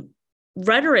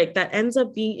rhetoric that ends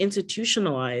up being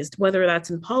institutionalized, whether that's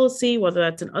in policy, whether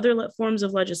that's in other forms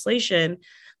of legislation.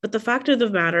 But the fact of the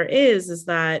matter is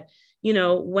that,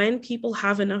 when people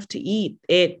have enough to eat,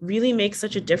 it really makes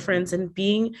such a difference in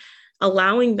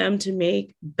allowing them to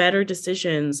make better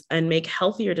decisions and make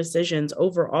healthier decisions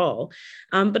overall.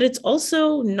 But it's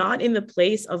also not in the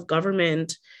place of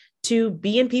government to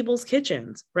be in people's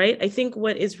kitchens, right? I think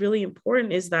what is really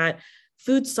important is that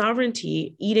food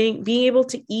sovereignty, being able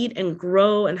to eat and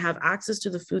grow and have access to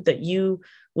the food that you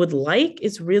would like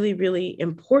is really, really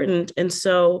important. And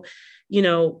so,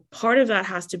 part of that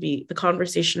has to be the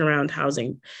conversation around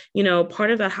housing.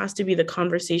 Part of that has to be the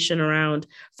conversation around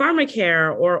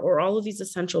pharmacare or all of these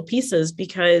essential pieces,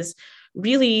 because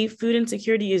really food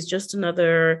insecurity is just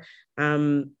another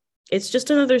it's just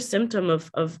another symptom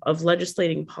of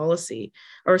legislating poverty.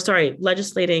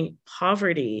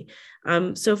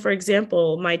 So for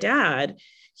example, my dad,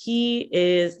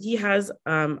 he has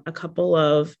a couple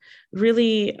of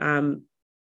really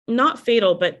not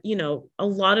fatal, but a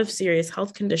lot of serious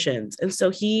health conditions. And so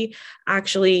he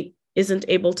actually isn't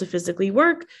able to physically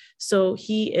work. So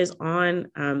he is on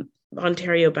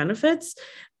Ontario benefits.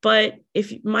 But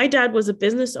if my dad was a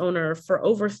business owner for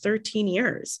over 13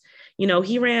 years,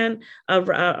 he ran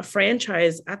a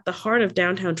franchise at the heart of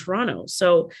downtown Toronto.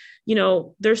 So,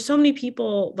 there's so many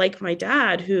people like my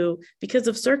dad who, because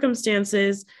of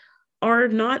circumstances, are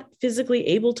not physically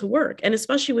able to work. And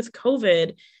especially with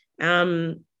COVID,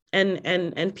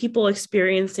 and people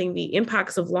experiencing the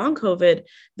impacts of long COVID,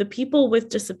 the people with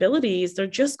disabilities, they're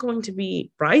just going to be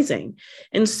rising.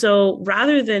 And so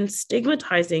rather than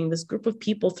stigmatizing this group of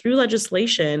people through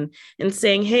legislation and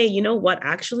saying, hey, you know what,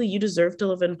 actually you deserve to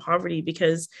live in poverty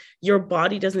because your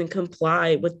body doesn't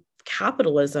comply with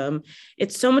capitalism,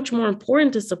 it's so much more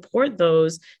important to support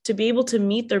those to be able to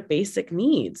meet their basic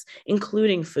needs,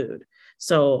 including food.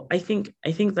 So I think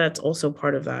that's also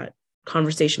part of that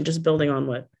conversation, just building on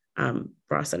what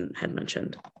Rossin had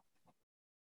mentioned.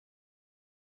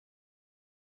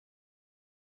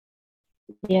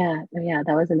 Yeah,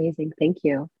 that was amazing. Thank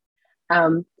you.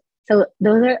 So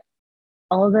those are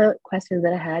all the questions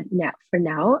that I had for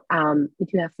now. We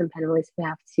do have some panelists who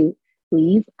have to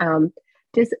leave.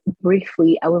 Just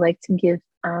briefly, I would like to give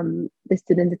the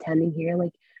students attending here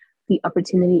the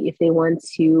opportunity, if they want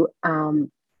to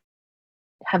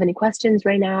have any questions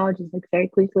right now, just very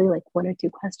quickly, 1 or 2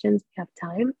 questions. We have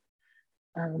time.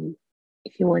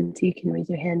 If you want to, you can raise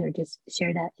your hand or just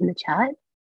share that in the chat.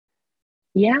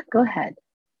 Yeah, go ahead.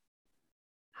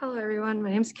 Hello, everyone.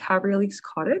 My name is Gabrielle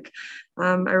Kotik.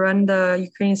 I run the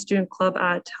Ukrainian Student Club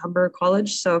at Humber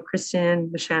College, so Kristen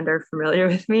and Mashanda are familiar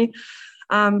with me.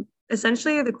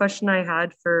 Essentially, the question I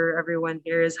had for everyone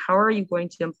here is, how are you going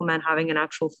to implement having an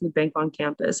actual food bank on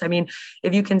campus? I mean,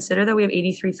 if you consider that we have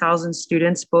 83,000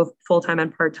 students, both full-time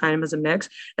and part-time as a mix,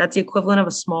 that's the equivalent of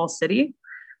a small city.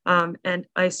 And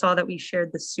I saw that we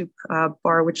shared the soup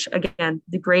bar, which again,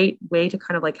 the great way to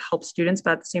kind of help students,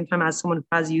 but at the same time, as someone who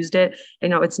has used it,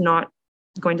 it's not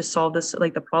going to solve this,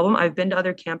 the problem. I've been to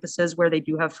other campuses where they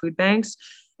do have food banks,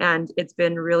 and it's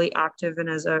been really active and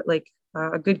as a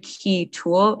good key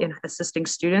tool in assisting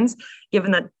students,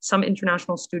 given that some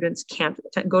international students can't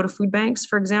go to food banks,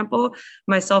 for example.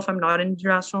 Myself, I'm not an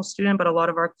international student, but a lot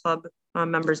of our club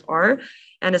members are.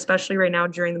 And especially right now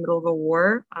during the middle of a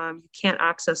war, you can't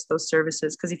access those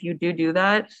services, because if you do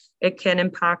that, it can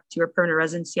impact your permanent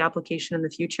residency application in the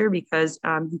future, because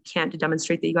you can't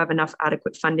demonstrate that you have enough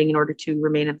adequate funding in order to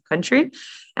remain in the country.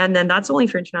 And then that's only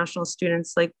for international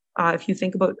students. If you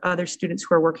think about other students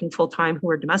who are working full-time, who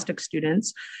are domestic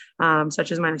students,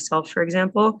 such as myself, for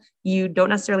example, you don't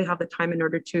necessarily have the time in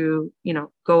order to,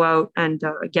 go out and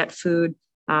get food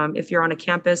If you're on a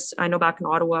campus, I know back in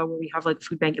Ottawa where we have like a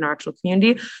food bank in our actual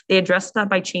community, they addressed that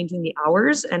by changing the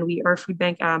hours. And our food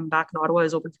bank back in Ottawa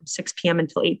is open from 6 p.m.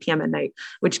 until 8 p.m. at night,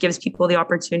 which gives people the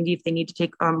opportunity if they need to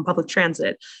take public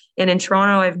transit. And in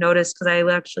Toronto, I've noticed, because I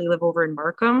actually live over in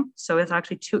Markham, so it's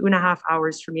actually 2.5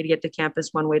 hours for me to get to campus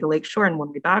one way to Lakeshore and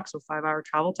one way back, so 5-hour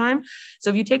travel time. So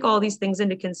if you take all these things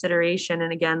into consideration,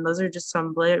 and again, those are just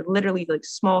some literally like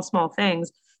small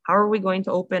things, how are we going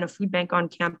to open a food bank on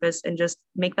campus and just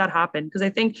make that happen? Because I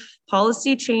think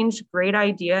policy change, great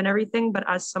idea and everything, but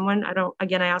as someone, I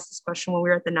asked this question when we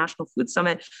were at the National Food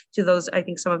Summit to those, I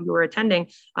think some of you were attending.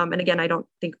 And again, I don't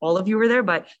think all of you were there,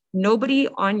 but nobody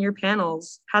on your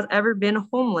panels has ever been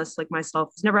homeless like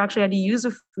myself. Has never actually had to use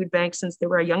a food bank since they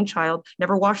were a young child,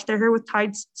 never washed their hair with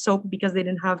Tide soap because they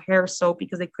didn't have hair soap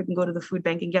because they couldn't go to the food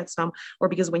bank and get some, or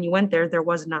because when you went there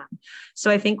was none. So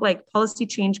I think like policy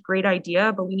change, great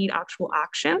idea, but we need actual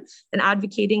action, and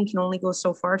advocating can only go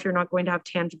so far if you're not going to have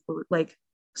tangible like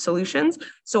solutions.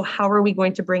 So how are we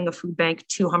going to bring a food bank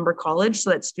to Humber College so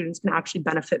that students can actually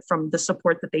benefit from the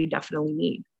support that they definitely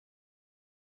need?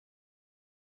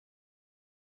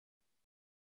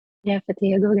 Yeah,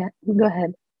 Fatia, go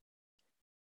ahead.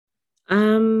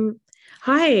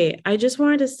 Hi, I just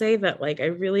wanted to say that I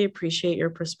really appreciate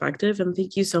your perspective, and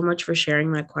thank you so much for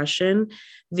sharing that question.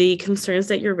 The concerns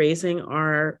that you're raising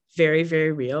are very,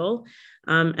 very real.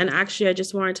 And actually, I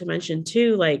just wanted to mention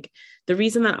too, the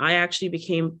reason that I actually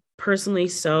became personally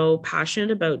so passionate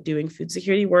about doing food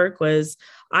security work was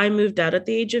I moved out at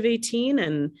the age of 18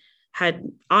 and had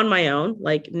on my own,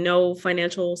 no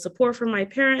financial support from my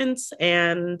parents.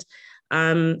 And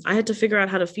I had to figure out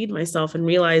how to feed myself and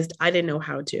realized I didn't know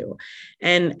how to.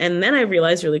 And then I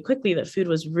realized really quickly that food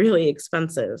was really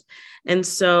expensive. And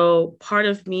so part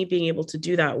of me being able to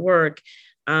do that work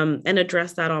and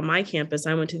address that on my campus,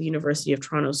 I went to the University of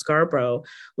Toronto, Scarborough,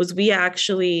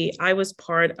 I was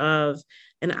part of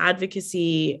an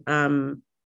advocacy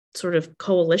sort of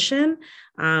coalition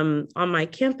on my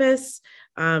campus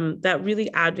that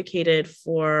really advocated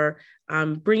for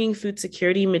bringing food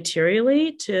security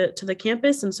materially to the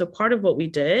campus. And so part of what we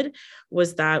did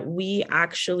was that we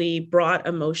actually brought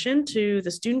a motion to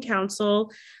the student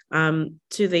council,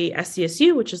 to the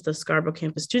SCSU, which is the Scarborough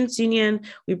Campus Students Union.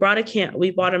 We brought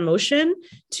a motion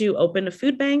to open a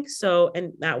food bank.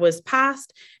 And that was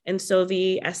passed. And so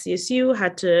the SCSU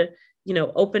had to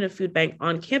open a food bank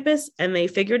on campus, and they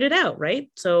figured it out, right?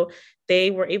 So they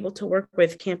were able to work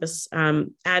with campus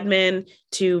admin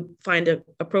to find an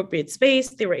appropriate space.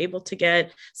 They were able to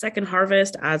get Second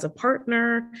Harvest as a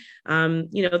partner.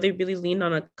 They really leaned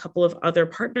on a couple of other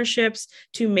partnerships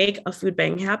to make a food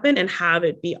bank happen and have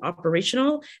it be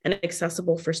operational and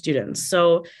accessible for students.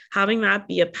 So having that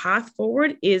be a path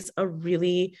forward is a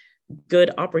really good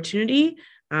opportunity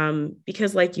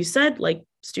because like you said,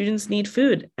 students need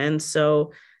food. And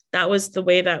so that was the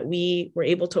way that we were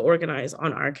able to organize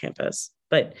on our campus.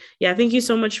 But yeah, thank you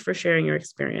so much for sharing your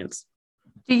experience.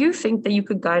 Do you think that you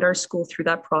could guide our school through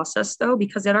that process though?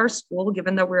 Because at our school,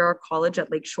 given that we're our college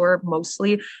at Lakeshore,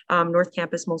 mostly North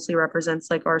Campus mostly represents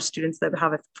our students that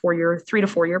have a 3 to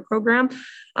 4 year program.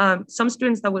 Some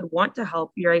students that would want to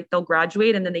help, right? They'll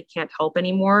graduate and then they can't help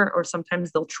anymore, or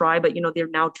sometimes they'll try, but they're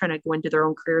now trying to go into their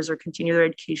own careers or continue their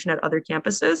education at other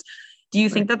campuses. Do you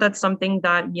think that that's something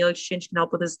that Meal Exchange can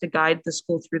help with, is to guide the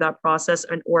school through that process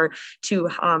or to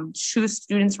choose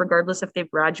students, regardless if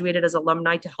they've graduated as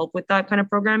alumni, to help with that kind of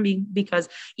programming? Because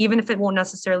even if it won't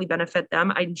necessarily benefit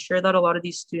them, I'm sure that a lot of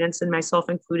these students, and myself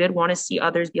included, want to see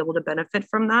others be able to benefit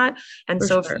from that. And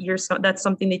so if that's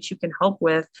something that you can help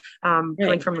with,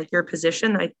 coming from your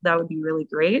position, that would be really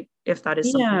great. If that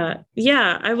is something.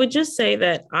 Yeah. I would just say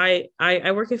that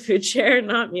I work at Food Share,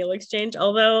 not Meal Exchange,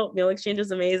 although Meal Exchange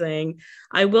is amazing.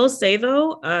 I will say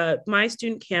though, my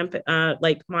student camp,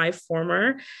 my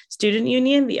former student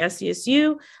union, the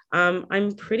SCSU,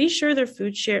 I'm pretty sure their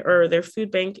food share or their food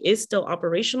bank is still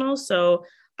operational. So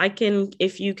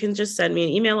if you can just send me an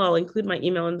email, I'll include my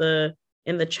email in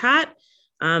the chat,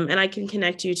 and I can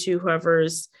connect you to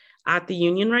whoever's at the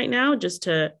union right now, just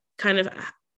to kind of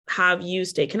have you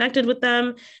stay connected with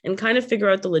them and kind of figure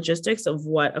out the logistics of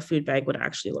what a food bag would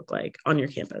actually look like on your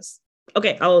campus.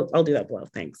 Okay, I'll do that below.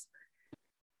 Thanks.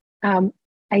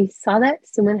 I saw that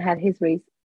Suman had his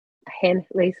hand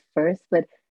raised first, but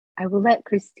I will let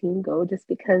Christine go just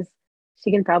because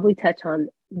she can probably touch on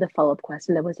the follow-up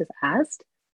question that was just asked.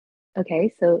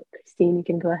 Okay, so Christine, you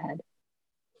can go ahead.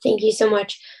 Thank you so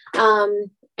much.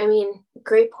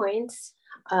 Great points.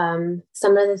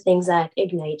 Some of the things that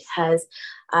Ignite has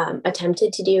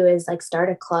attempted to do is start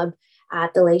a club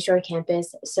at the Lakeshore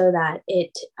campus so that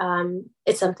it's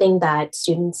something that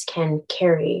students can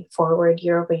carry forward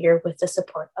year over year with the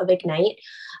support of Ignite.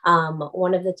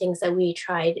 One of the things that we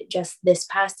tried just this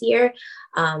past year,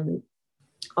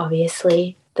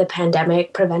 obviously the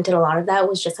pandemic prevented a lot of that,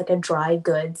 was just like a dry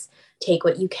goods, take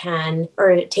what you can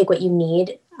or take what you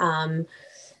need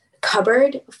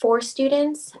cupboard for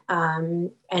students.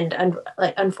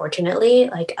 Unfortunately,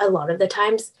 like a lot of the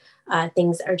times,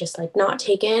 things are just like not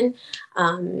taken.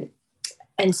 And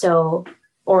so,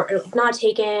 or not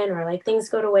taken, or like things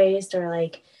go to waste, or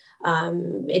like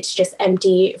it's just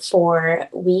empty for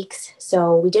weeks.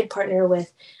 So we did partner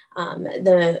with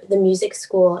the music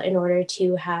school in order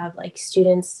to have like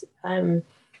students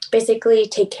basically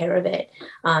take care of it.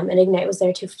 And Ignite was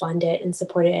there to fund it and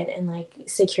support it and like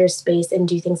secure space and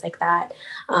do things like that.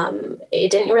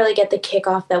 It didn't really get the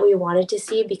kickoff that we wanted to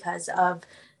see because of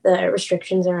the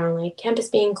restrictions around like campus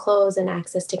being closed and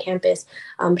access to campus.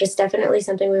 But it's definitely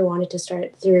something we wanted to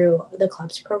start through the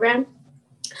clubs program.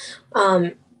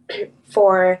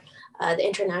 For the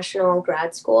International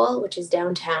Grad School, which is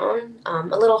downtown,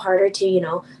 a little harder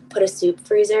to, put a soup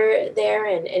freezer there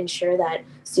and ensure that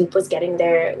soup was getting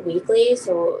there weekly.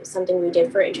 So something we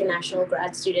did for international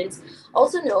grad students,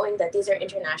 also knowing that these are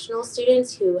international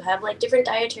students who have like different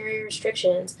dietary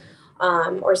restrictions,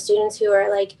 or students who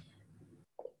are like,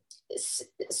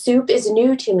 soup is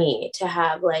new to me to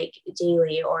have like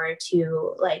daily, or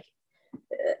to like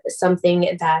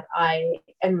something that I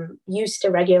am used to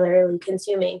regularly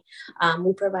consuming.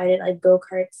 We provided like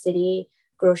Go-Kart City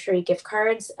grocery gift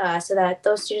cards so that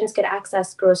those students could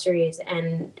access groceries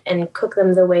and cook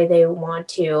them the way they want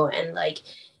to, and like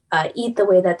eat the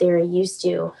way that they were used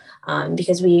to,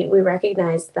 because we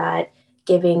recognize that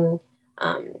giving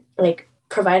like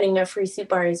providing a free soup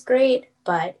bar is great,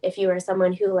 but if you are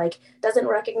someone who like doesn't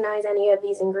recognize any of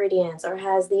these ingredients or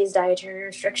has these dietary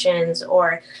restrictions,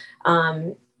 or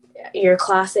your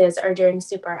classes are during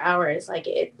soup bar hours, like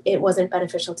it wasn't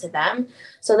beneficial to them.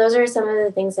 So those are some of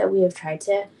the things that we have tried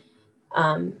to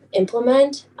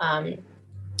implement. And,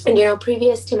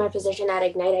 previous to my position at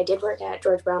Ignite, I did work at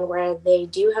George Brown, where they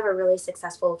do have a really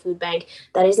successful food bank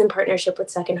that is in partnership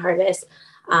with Second Harvest,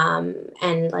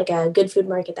 and like a good food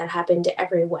market that happened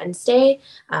every Wednesday.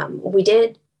 We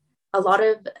did a lot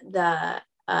of the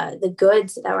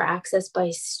goods that were accessed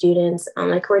by students,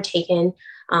 like were taken.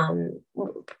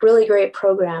 Really great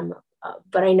program,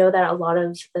 but I know that a lot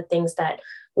of the things that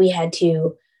we had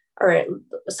to, or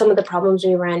some of the problems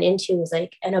we ran into, was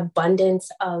like an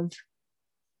abundance of,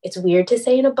 it's weird to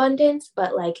say an abundance,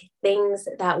 but like things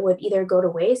that would either go to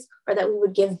waste or that we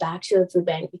would give back to the food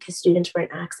bank because students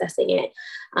weren't accessing it.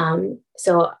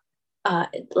 So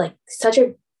like such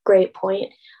a great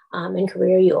point. In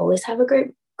career, you always have a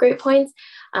great points.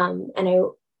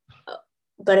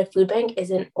 But a food bank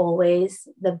isn't always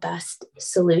the best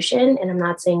solution. And I'm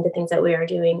not saying the things that we are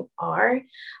doing are,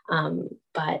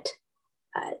 but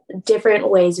different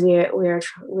ways we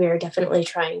are definitely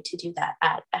trying to do that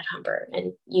at Humber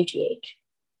and UGH.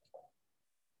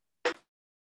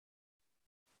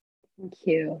 Thank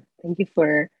you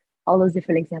for all those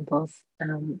different examples,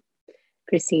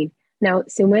 Christine. Now,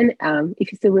 Suman,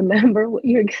 if you still remember what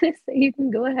you're gonna say, you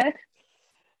can go ahead.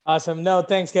 Awesome. No,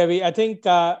 thanks, Gabby. I think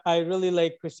I really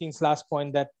like Christine's last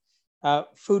point that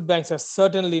food banks are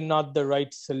certainly not the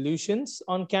right solutions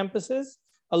on campuses.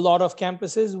 A lot of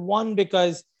campuses. One,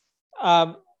 because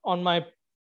on my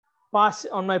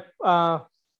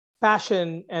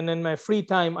passion and in my free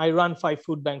time, I run 5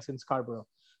 food banks in Scarborough.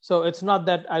 So it's not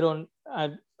that I don't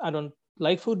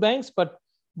like food banks, but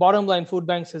bottom line, food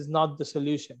banks is not the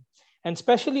solution. And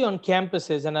especially on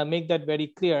campuses, and I'll make that very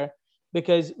clear,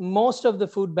 because most of the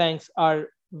food banks are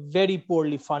very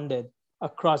poorly funded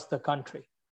across the country.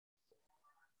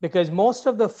 Because most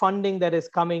of the funding that is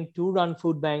coming to run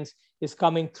food banks is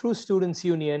coming through Students'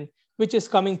 Union, which is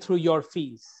coming through your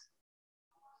fees,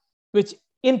 which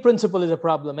in principle is a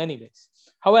problem anyways.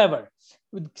 However,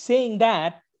 with saying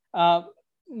that,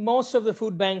 most of the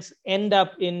food banks end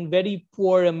up in very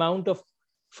poor amount of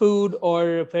food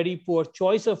or very poor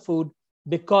choice of food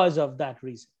because of that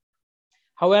reason.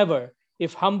 However,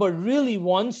 if Humber really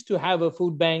wants to have a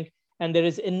food bank and there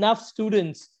is enough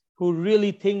students who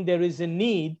really think there is a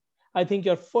need, I think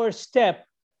your first step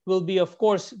will be, of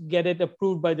course, get it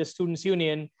approved by the Students'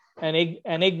 Union and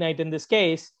Ignite in this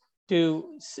case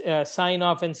to sign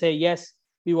off and say, yes,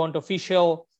 we want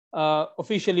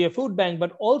officially a food bank,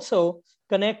 but also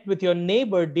connect with your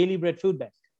neighbor Daily Bread Food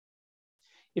Bank.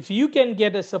 If you can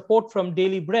get a support from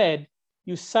Daily Bread,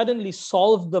 you suddenly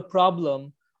solve the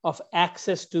problem of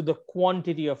access to the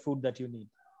quantity of food that you need.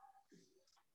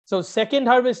 So Second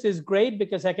Harvest is great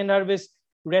because Second Harvest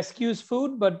rescues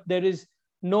food, but there is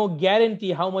no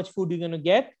guarantee how much food you're going to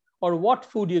get or what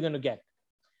food you're going to get.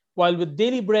 While with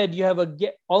Daily Bread, you have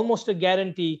almost a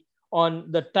guarantee on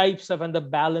the types of and the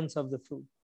balance of the food.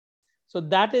 So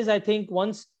that is, I think,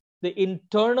 once the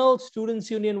internal Students'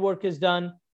 Union work is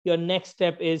done, your next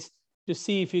step is to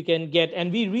see if you can get, and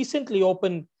we recently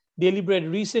opened, Daily Bread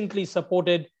recently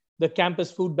supported the campus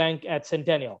food bank at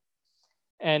Centennial.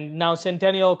 And now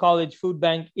Centennial College Food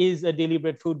Bank is a Daily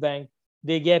Bread food bank.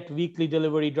 They get weekly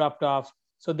delivery dropped off.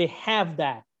 So they have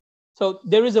that. So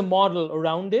there is a model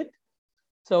around it.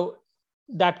 So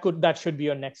that should be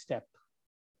your next step.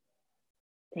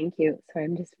 Thank you. Sorry,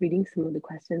 I'm just reading some of the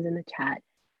questions in the chat.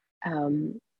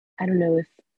 I don't know if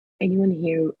anyone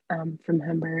here from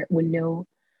Humber would know,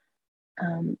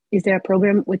 is there a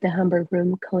program with the Humber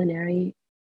Room Culinary?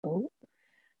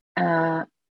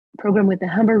 Program with the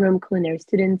Humber Room Culinary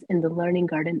students in the Learning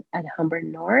Garden at Humber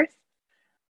North?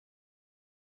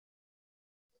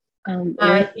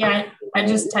 Yeah, I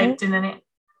just typed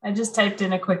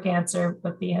in a quick answer,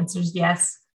 but the answer is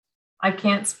yes.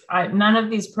 None of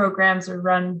these programs are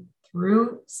run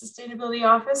through Sustainability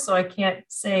Office, so I can't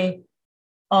say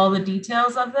all the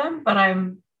details of them, but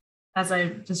as I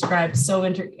described,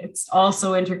 it's all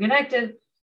so interconnected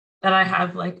that I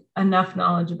have like enough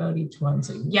knowledge about each one.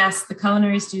 So yes, the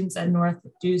culinary students at North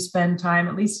do spend time,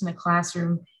 at least in a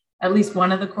classroom, at least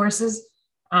one of the courses.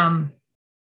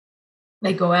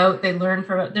 They go out, they learn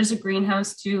from it. There's a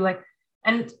greenhouse too.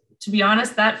 And to be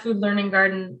honest, that food learning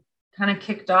garden kind of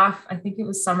kicked off, I think it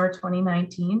was summer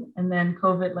 2019, and then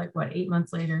COVID, 8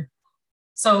 months later.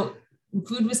 So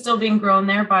food was still being grown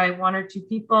there by 1 or 2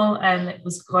 people, and it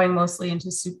was going mostly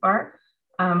into soup bar.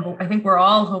 But I think we're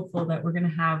all hopeful that we're going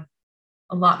to have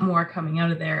a lot more coming out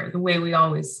of there, the way we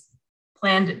always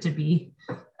planned it to be,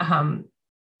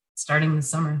 starting this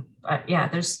summer. But yeah,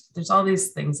 there's all these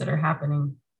things that are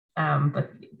happening,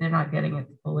 but they're not getting at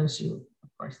the full issue, of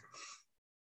course.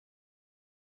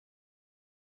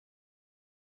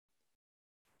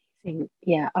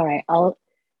 Yeah, all right. I'll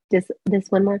just this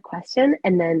one more question,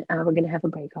 and then we're going to have a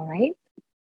break, all right?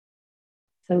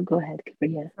 So go ahead,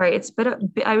 Capriya. Right,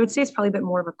 I would say it's probably a bit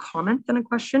more of a comment than a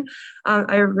question.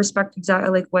 I respect exactly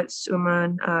like what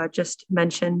Suman just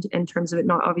mentioned in terms of it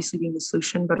not obviously being the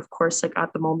solution, but of course, like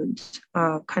at the moment,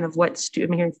 kind of what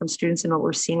I'm hearing from students and what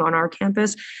we're seeing on our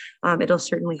campus, it'll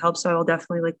certainly help. So I'll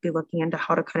definitely be looking into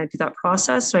how to kind of do that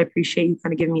process. So I appreciate you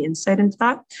kind of giving me insight into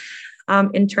that.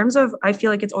 In terms of, I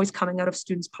feel like it's always coming out of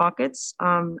students' pockets.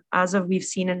 As we've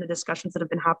seen in the discussions that have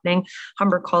been happening,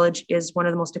 Humber College is one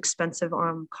of the most expensive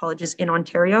colleges in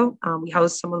Ontario. We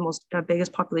house some of the most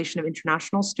biggest population of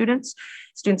international students.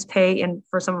 Students pay, and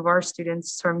for some of our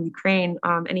students from Ukraine,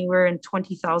 anywhere in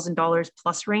 $20,000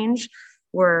 plus range,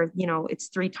 where, it's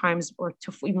 3 times or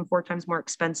even 4 times more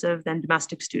expensive than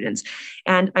domestic students.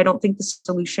 And I don't think the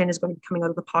solution is going to be coming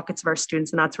out of the pockets of our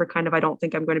students. And that's where I don't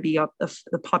think I'm going to be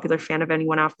the popular fan of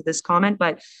anyone after this comment.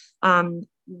 But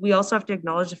we also have to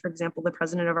acknowledge that, for example, the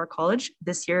president of our college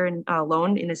this year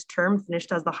alone in his term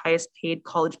finished as the highest paid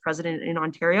college president in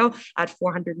Ontario at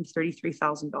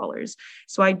 $433,000.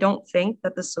 So I don't think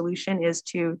that the solution is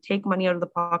to take money out of the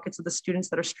pockets of the students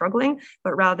that are struggling,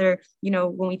 but rather,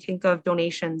 when we think of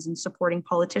donations and supporting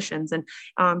politicians and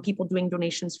people doing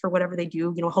donations for whatever they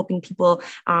do, helping people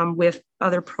with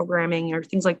other programming or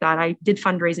things like that. I did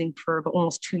fundraising for about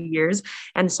almost 2 years.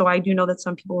 And so I do know that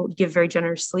some people give very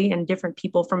generously, and different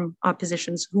people from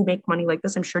positions who make money like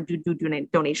this, I'm sure do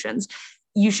donations.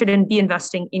 You shouldn't be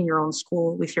investing in your own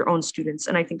school with your own students.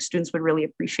 And I think students would really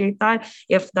appreciate that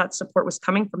if that support was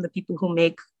coming from the people who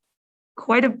make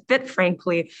quite a bit,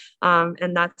 frankly.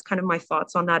 And that's kind of my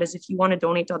thoughts on that, is if you want to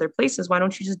donate to other places, why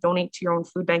don't you just donate to your own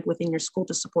food bank within your school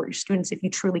to support your students? If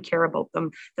you truly care about them,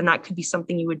 then that could be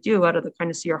something you would do out of the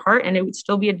kindness of your heart. And it would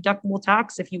still be a deductible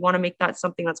tax. If you want to make that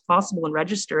something that's possible and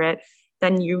register it,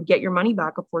 then you get your money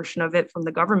back, a portion of it from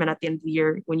the government at the end of the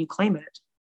year when you claim it.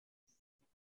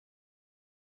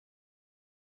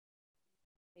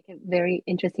 A very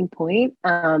interesting point.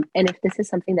 And if this is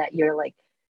something that you're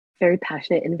very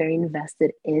passionate and very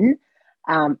invested in,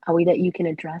 a way that you can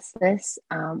address this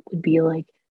would be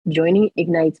joining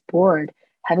Ignite's board,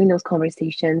 having those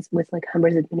conversations with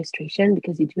Humber's administration,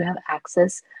 because you do have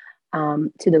access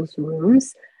to those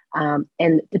rooms.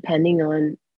 And depending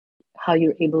on how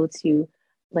you're able to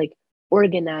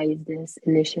organize this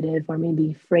initiative or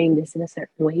maybe frame this in a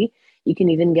certain way, you can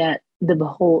even get the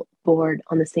whole board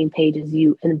on the same page as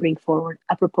you and bring forward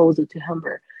a proposal to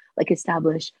Humber,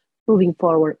 establish moving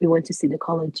forward, we want to see the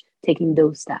college taking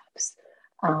those steps.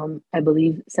 I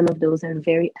believe some of those are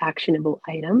very actionable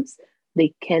items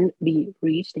they can be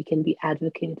reached, they can be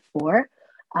advocated for,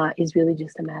 is really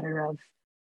just a matter of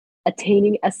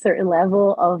attaining a certain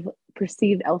level of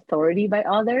perceived authority by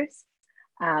others.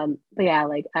 But yeah,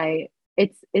 like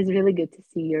it's really good to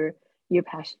see your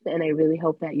passion, and I really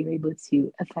hope that you're able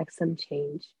to affect some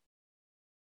change.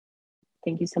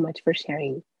 Thank you so much for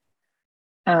sharing.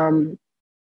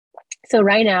 So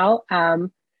right now,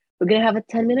 we're gonna have a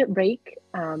 10-minute break,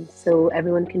 so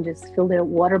everyone can just fill their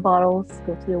water bottles,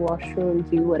 go to the washroom,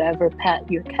 do whatever, pet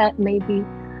your cat maybe.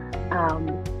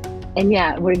 And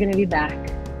yeah, we're gonna be back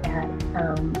at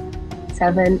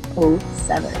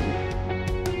 7:07.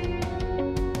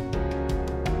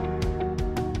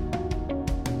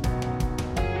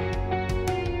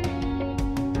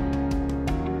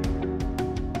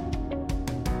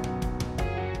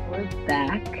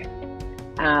 Back.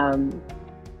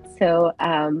 So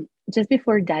just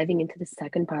before diving into the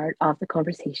second part of the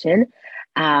conversation,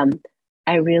 I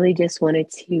really just wanted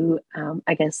to,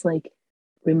 I guess, like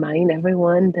remind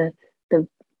everyone the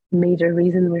major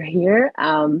reason we're here.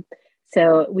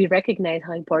 So we recognize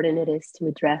how important it is to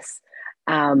address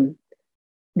the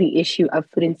issue of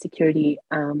food insecurity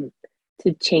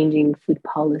to changing food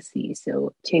policy.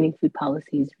 So changing food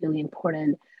policy is really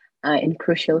important and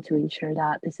crucial to ensure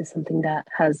that this is something that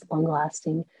has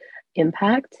long-lasting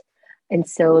impact. And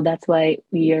so that's why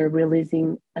we are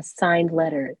releasing a signed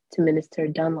letter to Minister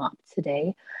Dunlop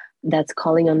today that's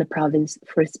calling on the province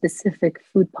for specific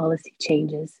food policy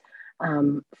changes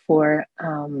for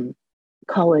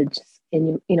colleges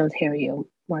in Ontario,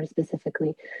 more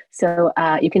specifically. So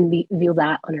you can view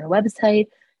that on our website.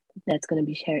 That's going to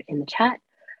be shared in the chat.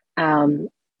 And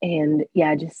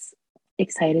yeah, just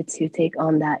excited to take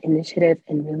on that initiative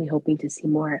and really hoping to see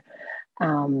more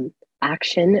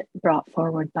action brought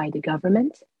forward by the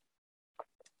government.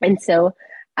 And so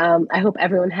I hope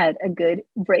everyone had a good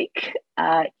break,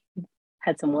 had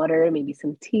some water, maybe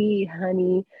some tea,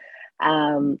 honey,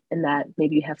 and that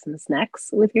maybe you have some snacks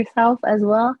with yourself as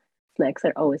well. Snacks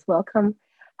are always welcome.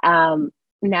 Now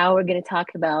we're going to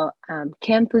talk about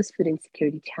campus food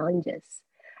insecurity challenges.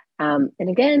 And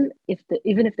again,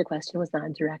 even if the question was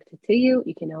not directed to you,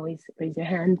 you can always raise your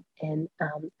hand and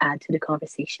add to the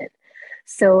conversation.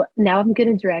 So now I'm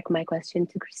going to direct my question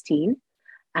to Christine.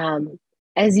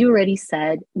 As you already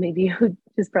said, maybe you would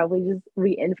just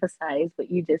re-emphasize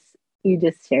what you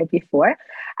just shared before.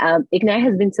 Ignite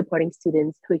has been supporting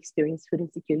students who experience food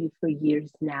insecurity for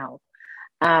years now.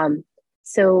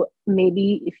 So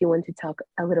maybe if you want to talk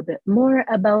a little bit more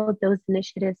about those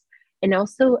initiatives, and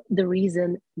also the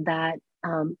reason that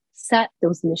set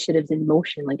those initiatives in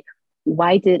motion, like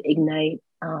why did Ignite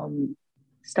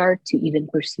start to even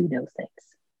pursue those things?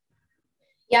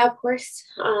 Yeah, of course.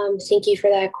 Thank you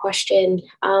for that question.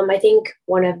 I think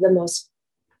one of the most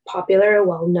popular,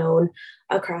 well-known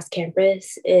across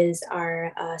campus is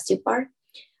our soup bar.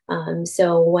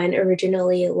 So when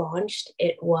originally launched,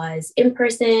 it was in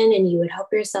person and you would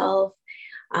help yourself.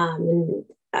 It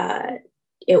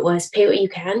was pay what you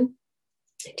can,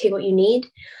 take what you need,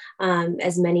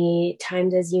 as many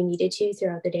times as you needed to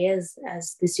throughout the day as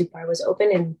the soup bar was open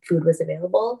and food was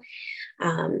available.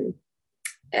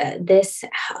 This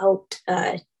helped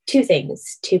two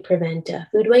things: to prevent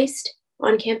food waste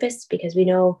on campus, because we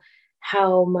know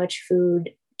how much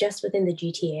food just within the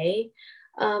GTA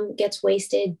gets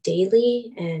wasted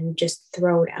daily and just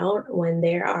thrown out when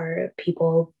there are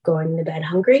people going to bed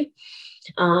hungry.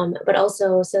 But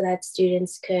also so that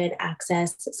students could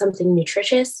access something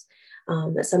nutritious,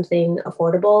 something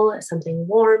affordable, something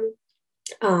warm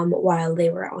while they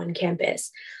were on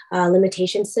campus.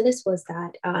 Limitations to this was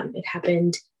that it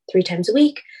happened 3 times a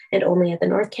week and only at the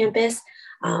North Campus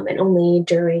and only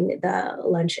during the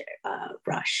lunch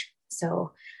rush.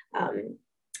 So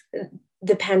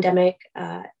the pandemic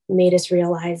made us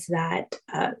realize that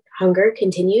hunger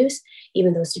continues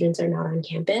even though students are not on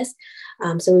campus.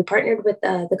 So we partnered with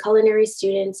the culinary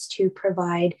students to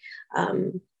provide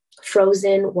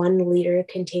frozen 1-liter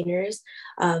containers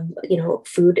of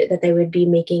food that they would be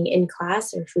making in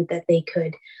class, or food that they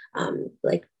could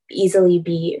easily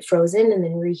be frozen and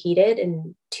then reheated,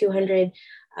 and 200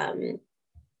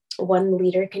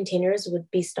 1-liter containers would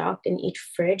be stocked in each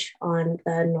fridge on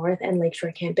the North and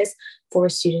Lakeshore campus for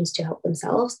students to help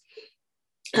themselves.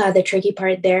 The tricky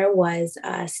part there was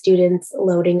students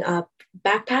loading up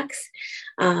backpacks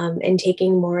and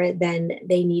taking more than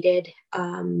they needed,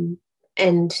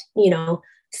 and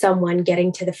someone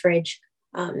getting to the fridge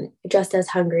just as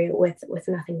hungry with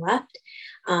nothing left.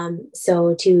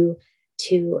 So to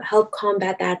help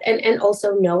combat that, and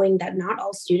also knowing that not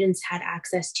all students had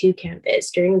access to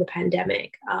campus during the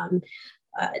pandemic.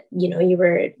 you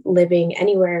were living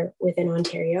anywhere within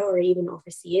Ontario or even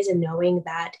overseas, and knowing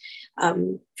that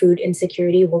food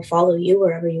insecurity will follow you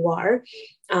wherever you are,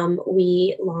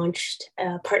 we launched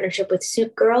a partnership with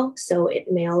Soup Girl. So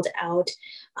it mailed out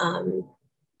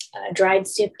dried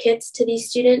soup kits to these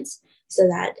students so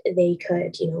that they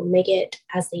could, make it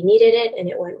as they needed it, and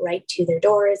it went right to their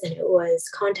doors, and it was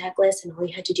contactless, and all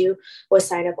you had to do was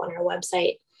sign up on our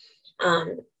website.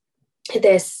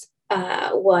 This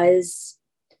was,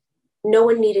 no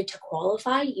one needed to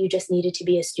qualify. You just needed to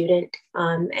be a student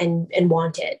and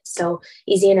want it. So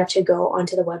easy enough to go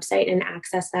onto the website and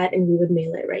access that, and we would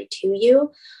mail it right to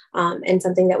you. And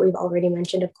something that we've already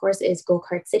mentioned, of course, is Go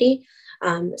Kart City.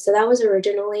 So that was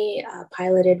originally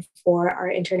piloted for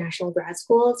our international grad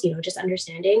schools, just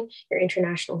understanding your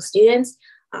international students.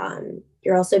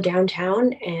 You're also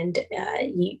downtown, and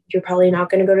you're probably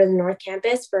not going to go to the North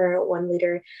Campus for a 1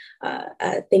 liter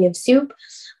thing of soup.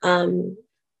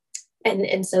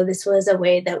 And so this was a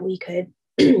way that we could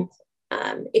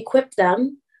equip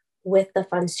them with the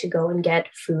funds to go and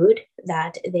get food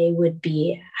that they would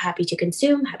be happy to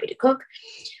consume, happy to cook.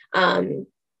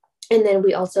 And then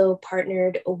we also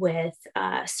partnered with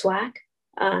SWAC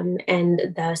and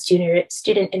the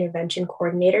student intervention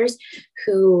coordinators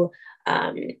who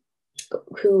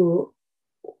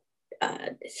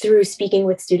through speaking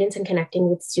with students and connecting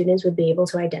with students would be able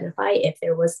to identify if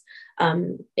there was,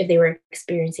 if they were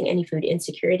experiencing any food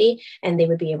insecurity, and they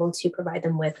would be able to provide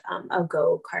them with a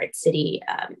Go Kart City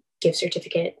gift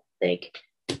certificate, like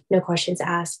no questions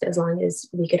asked, as long as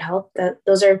we could help.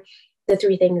 Those are the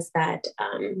 3 things that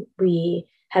we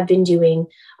have been doing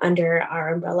under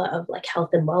our umbrella of like health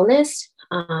and wellness.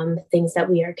 Things that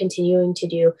we are continuing to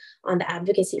do on the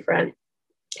advocacy front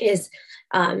is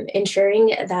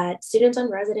ensuring that students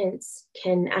on residence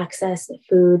can access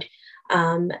food,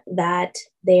 that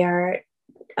they are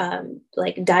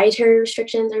like dietary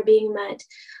restrictions are being met,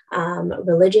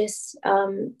 religious,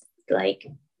 like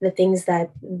the things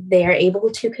that they are able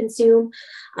to consume,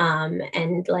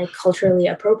 and like culturally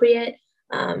appropriate.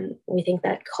 We think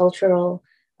that cultural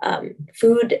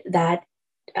food that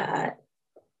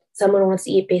someone wants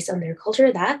to eat based on their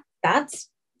culture, that's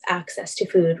access to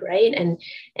food, right? And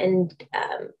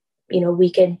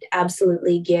we could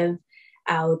absolutely give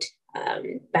out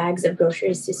bags of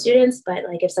groceries to students, but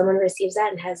like if someone receives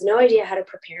that and has no idea how to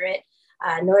prepare it,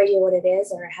 no idea what it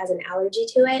is, or has an allergy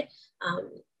to it,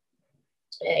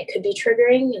 it could be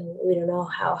triggering, and we don't know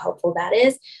how helpful that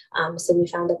is. So we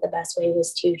found that the best way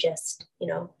was to just,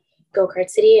 Go Kart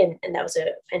City, and that was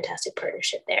a fantastic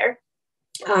partnership there.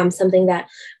 Something that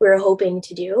we're hoping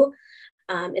to do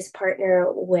is partner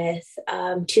with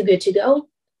Too Good To Go,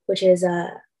 which is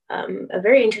a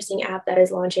very interesting app that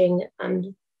is launching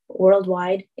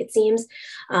worldwide, it seems,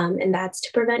 and that's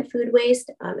to prevent food waste,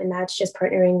 and that's just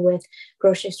partnering with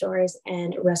grocery stores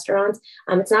and restaurants.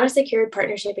 It's not a secured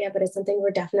partnership yet, but it's something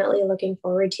we're definitely looking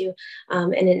forward to,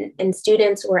 and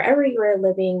students wherever you are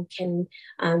living can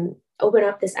open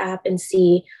up this app and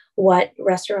see what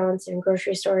restaurants and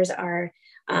grocery stores are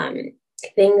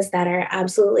things that are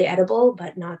absolutely edible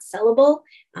but not sellable,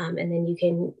 and then you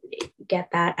can get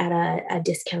that at a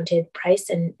discounted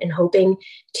price, and hoping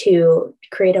to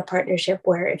create a partnership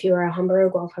where if you are a Humber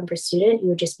or Guelph Humber student, you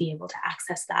would just be able to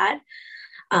access that.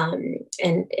 And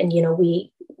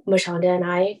we, Mashonda and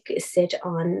I, sit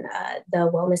on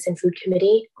the Wellness and Food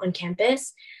Committee on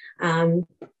campus, and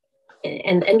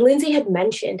Lindsay had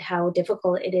mentioned how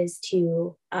difficult it is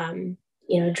to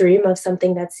dream of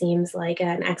something that seems like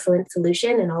an excellent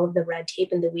solution, and all of the red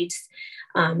tape and the weeds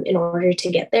in order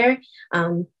to get there.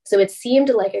 So it seemed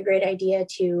like a great idea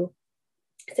to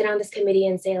sit on this committee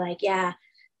and say like, yeah,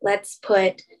 let's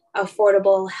put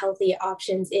affordable, healthy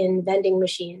options in vending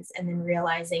machines, and then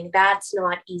realizing that's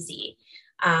not easy.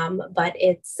 But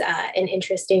it's an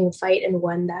interesting fight, and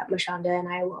one that Mashonda and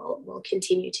I will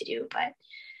continue to do. But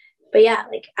yeah,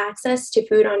 like access to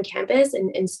food on campus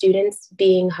and students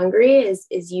being hungry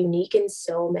is unique in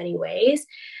so many ways.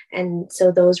 And so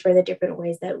those were the different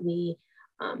ways that we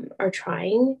are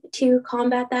trying to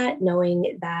combat that,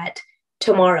 knowing that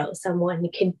tomorrow someone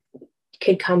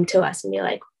could come to us and be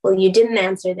like, well, you didn't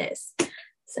answer this.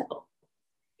 So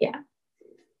yeah.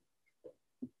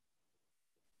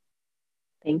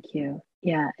 Thank you.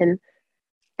 Yeah. And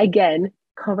again,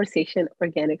 conversation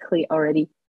organically already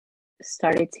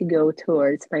started to go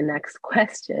towards my next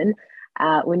question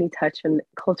when you touch on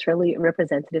culturally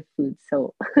representative foods.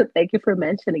 So thank you for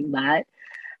mentioning that.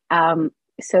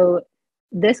 So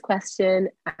this question,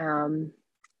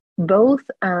 both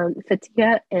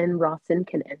Fatia and Rawson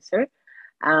can answer.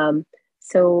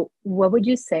 So what would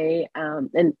you say,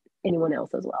 and anyone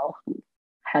else as well who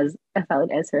has a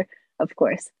valid answer, of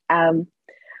course.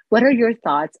 What are your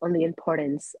thoughts on the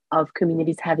importance of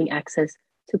communities having access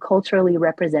to culturally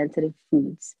representative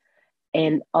foods?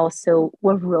 And also,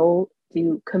 what role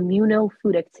do communal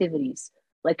food activities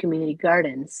like community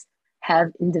gardens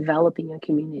have in developing a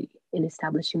community, in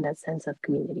establishing that sense of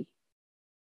community?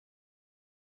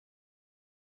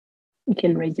 You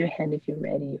can raise your hand if you're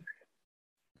ready.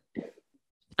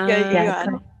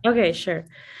 Okay, sure.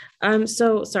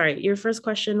 So sorry, your first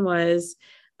question was,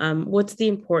 what's the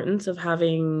importance of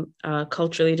having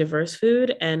culturally diverse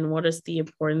food, and what is the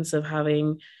importance of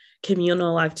having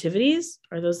communal activities?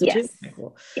 Are those the two? Okay,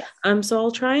 cool. Yes. So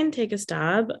I'll try and take a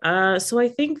stab. So I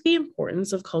think the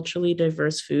importance of culturally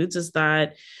diverse foods is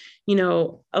that,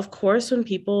 of course, when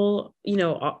people,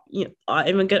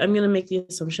 I'm going to make the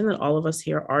assumption that all of us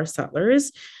here are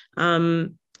settlers.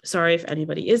 Sorry if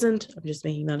anybody isn't, I'm just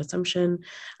making that assumption.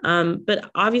 But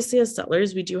obviously, as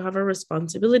settlers, we do have a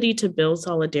responsibility to build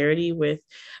solidarity with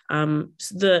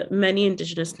the many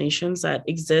Indigenous nations that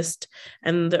exist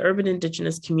and the urban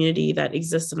Indigenous community that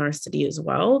exists in our city as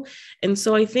well. And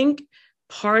so I think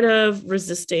part of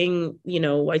resisting,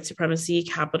 white supremacy,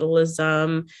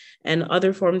 capitalism, and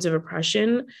other forms of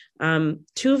oppression,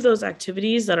 two of those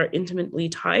activities that are intimately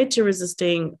tied to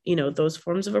resisting, those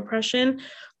forms of oppression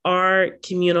are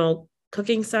communal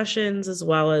cooking sessions, as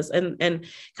well as and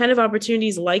kind of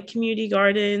opportunities like community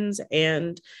gardens,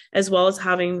 and as well as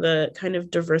having the kind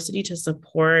of diversity to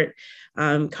support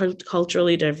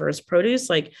culturally diverse produce.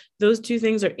 Like, those two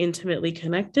things are intimately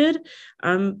connected.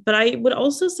 But I would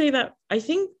also say that I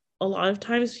think a lot of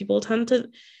times people tend to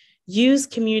use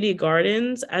community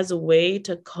gardens as a way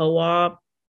to co-op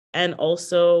and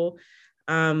also,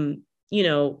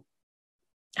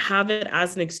 have it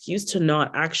as an excuse to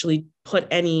not actually put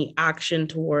any action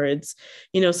towards,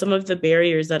 some of the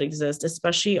barriers that exist,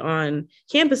 especially on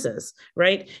campuses,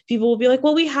 right? People will be like,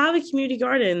 well, we have a community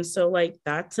garden, so like,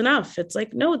 that's enough. It's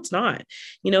like, no, it's not.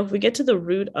 If we get to the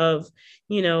root of,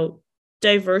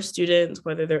 diverse students,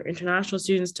 whether they're international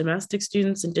students, domestic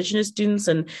students, Indigenous students,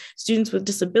 and students with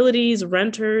disabilities,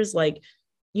 renters, like,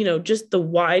 just the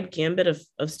wide gambit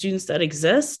of students that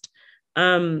exist,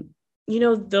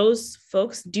 those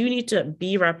folks do need to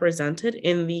be represented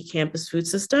in the campus food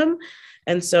system.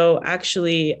 And so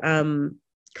actually,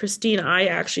 Christine, I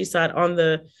actually sat on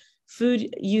the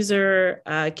food user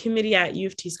committee at U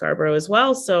of T Scarborough as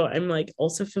well. So I'm like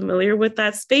also familiar with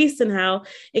that space and how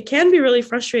it can be really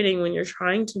frustrating when you're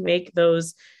trying to make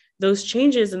those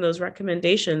changes and those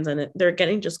recommendations, and they're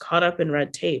getting just caught up in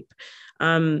red tape.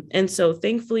 And so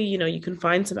thankfully, you can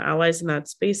find some allies in that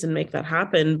space and make that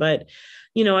happen. But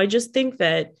I just think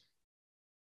that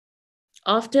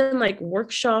often, like,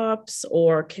 workshops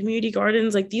or community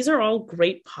gardens, like, these are all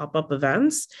great pop-up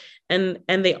events, and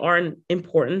they are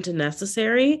important and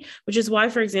necessary, which is why,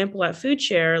 for example, at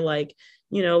FoodShare, like,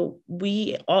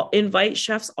 we all invite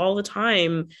chefs all the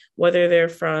time, whether they're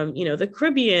from, the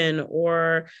Caribbean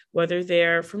or whether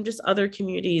they're from just other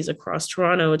communities across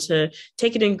Toronto, to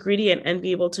take an ingredient and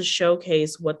be able to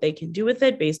showcase what they can do with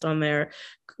it based on their,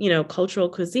 cultural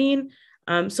cuisine.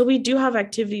 So we do have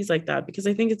activities like that because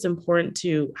I think it's important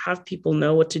to have people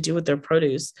know what to do with their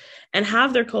produce and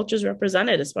have their cultures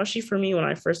represented, especially for me when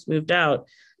I first moved out.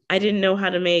 I didn't know how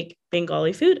to make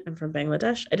Bengali food. I'm from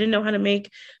Bangladesh. I didn't know how to make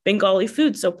Bengali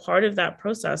food. So part of that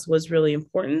process was really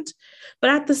important.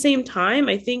 But at the same time,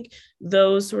 I think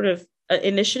those sort of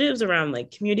initiatives around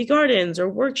like community gardens or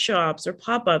workshops or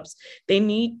pop-ups, they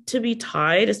need to be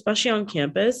tied, especially on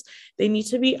campus. They need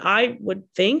to be, I would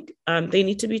think, they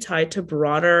need to be tied to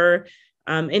broader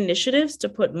initiatives to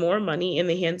put more money in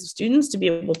the hands of students to be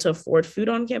able to afford food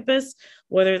on campus,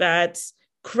 whether that's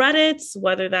credits,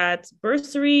 whether that's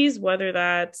bursaries, whether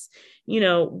that's,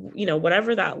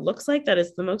 whatever that looks like, that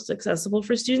is the most accessible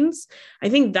for students. I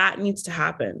think that needs to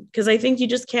happen because I think you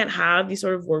just can't have these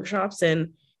sort of workshops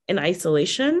in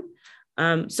isolation.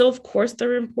 So of course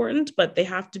they're important, but they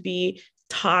have to be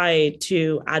tied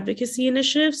to advocacy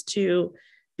initiatives to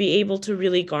be able to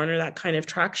really garner that kind of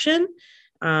traction,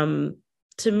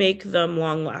 to make them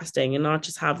long lasting and not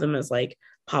just have them as like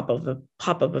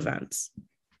pop-up events.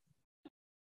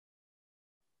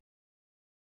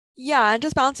 Yeah, and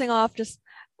just bouncing off just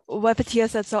what Fatia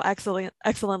said so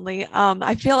excellently.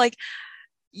 I feel like,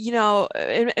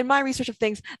 in my research of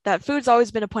things, that food's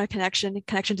always been a point of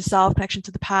connection to self, connection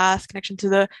to the past, connection to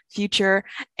the future.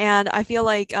 And I feel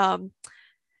like, I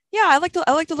like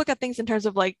to look at things in terms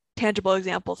of like tangible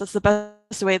examples. That's the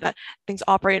best way that things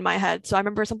operate in my head. So I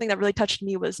remember something that really touched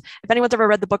me was, if anyone's ever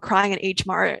read the book Crying in H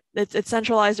Mart, it's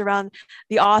centralized around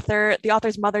the author. The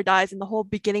author's mother dies, and the whole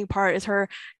beginning part is her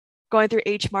going through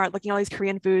H Mart, looking at all these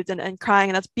Korean foods and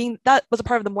crying. And that was a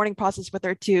part of the mourning process with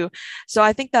her too. So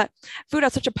I think that food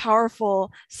has such a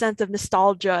powerful sense of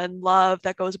nostalgia and love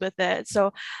that goes with it.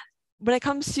 So when it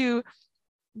comes to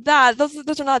that,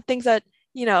 those are not things that,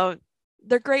 you know,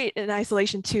 they're great in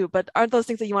isolation too, but aren't those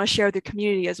things that you want to share with your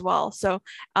community as well? So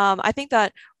I think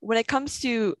that when it comes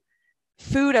to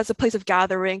food as a place of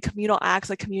gathering, communal acts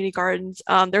like community gardens,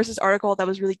 there's this article that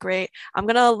was really great. I'm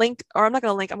going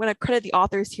to credit the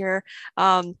authors here.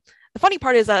 The funny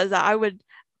part is that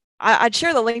I'd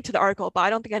share the link to the article, but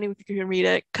I don't think anyone can read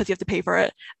it because you have to pay for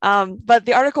it. But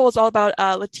the article was all about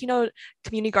Latino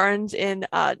community gardens in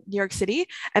New York City.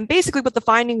 And basically what the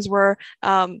findings were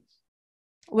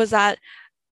was that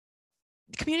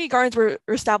community gardens were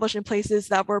established in places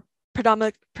that were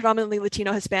predominantly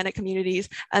Latino Hispanic communities.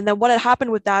 And then what had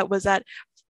happened with that was that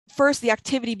first the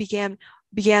activity began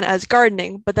as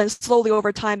gardening, but then slowly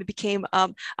over time it became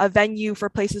a venue for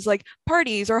places like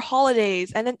parties or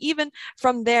holidays. And then even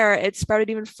from there, it spread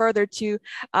even further to,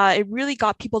 it really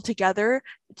got people together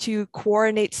to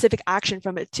coordinate civic action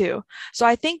from it too. So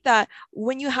I think that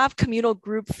when you have communal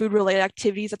group food related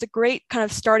activities, that's a great kind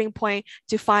of starting point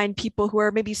to find people who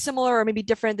are maybe similar or maybe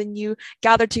different than you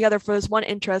gathered together for this one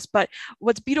interest. But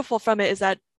what's beautiful from it is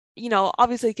that, you know,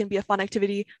 obviously it can be a fun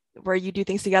activity where you do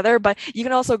things together, but you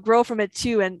can also grow from it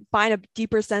too and find a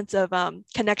deeper sense of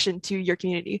connection to your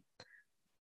community.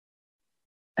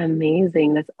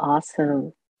 Amazing. That's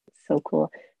awesome. So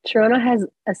cool. Toronto has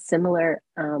a similar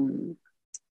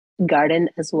garden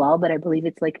as well, but I believe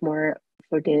it's like more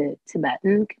for the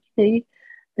Tibetan community,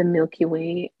 the Milky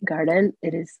Way garden.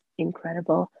 It is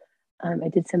incredible. I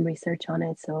did some research on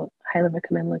it, so highly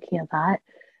recommend looking at that.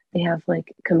 They have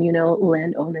like communal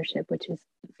land ownership, which is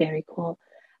very cool.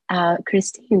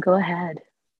 Christine, go ahead.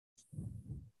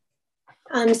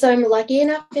 So I'm lucky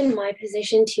enough in my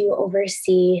position to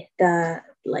oversee the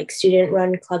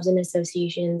student-run clubs and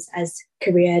associations, as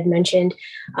Kabria had mentioned.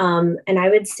 And I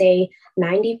would say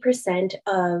 90%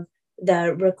 of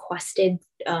the requested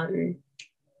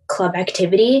club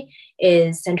activity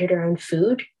is centered around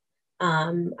food.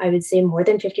 I would say more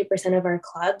than 50% of our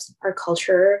clubs are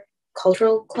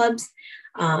cultural clubs.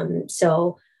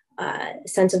 So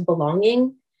sense of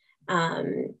belonging,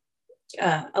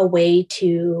 a way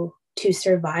to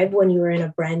survive when you are in a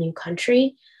brand new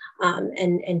country,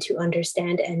 and to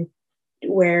understand and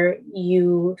where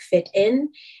you fit in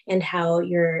and how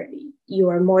you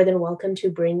are more than welcome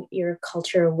to bring your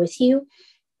culture with you.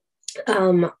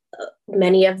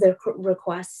 Many of the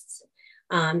requests,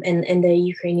 and the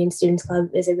Ukrainian Students Club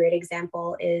is a great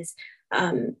example, is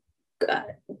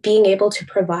being able to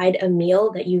provide a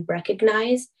meal that you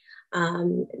recognize.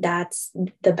 That's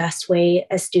the best way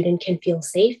a student can feel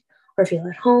safe or feel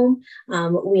at home.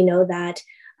 We know that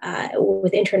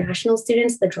with international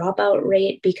students, the dropout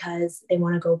rate because they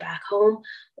want to go back home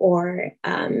or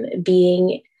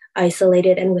being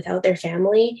isolated and without their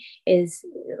family is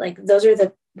those are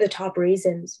the top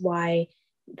reasons why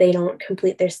they don't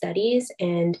complete their studies,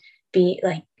 and be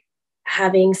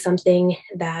having something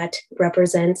that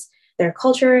represents their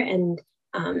culture and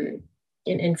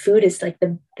food is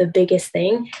the biggest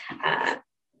thing,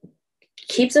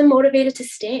 keeps them motivated to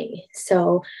stay.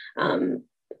 So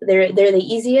they're the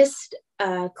easiest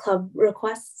club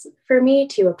requests for me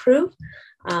to approve.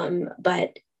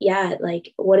 But yeah,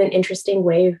 what an interesting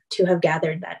way to have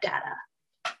gathered that data.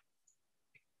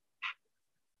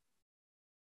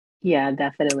 Yeah,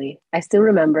 definitely. I still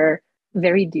remember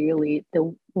very dearly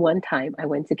the one time I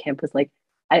went to campus.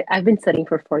 I've been studying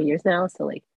for 4 years now.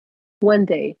 So one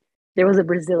day there was a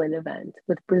Brazilian event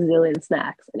with Brazilian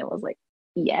snacks, and I was like,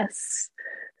 yes.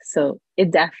 So it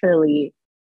definitely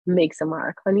makes a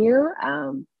mark on you.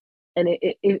 And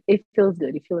it feels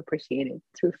good. You feel appreciated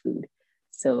through food.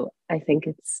 So I think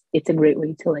it's a great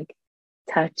way to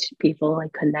touch people,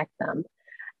 connect them.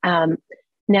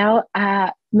 Now,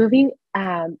 moving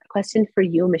question for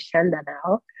you, Mashanda,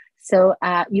 now. So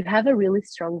you have a really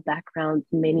strong background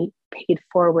in many paid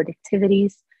forward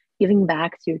activities, giving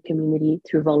back to your community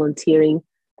through volunteering,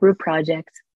 group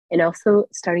projects, and also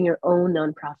starting your own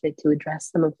nonprofit to address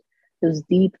some of those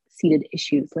deep-seated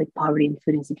issues like poverty and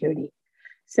food insecurity.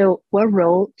 So what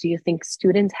role do you think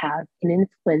students have in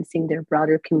influencing their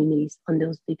broader communities on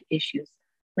those big issues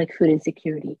like food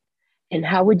insecurity? And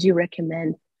how would you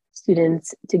recommend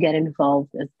students to get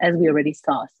involved? As we already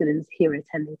saw, students here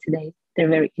attending today, they're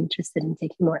very interested in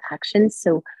taking more action.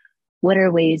 So what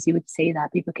are ways you would say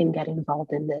that people can get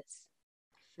involved in this?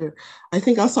 Sure. I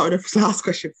think I'll start with the last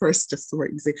question first, just so we're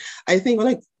easy. I think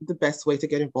the best way to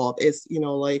get involved is,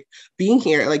 being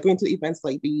here, going to events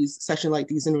like these, sessions like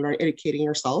these, and educating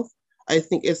yourself. I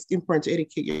think it's important to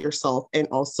educate yourself and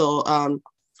also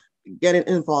getting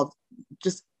involved.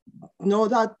 Just know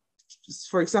that,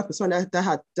 for example, someone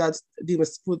that's dealing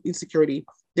with food insecurity,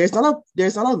 there's not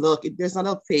a look, there's not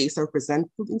a face that represents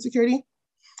food insecurity.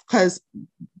 Because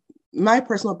my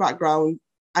personal background,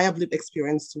 I have lived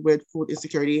experience with food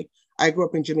insecurity. I grew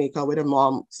up in Jamaica with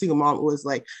a single mom who was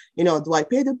like, do I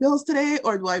pay the bills today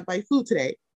or do I buy food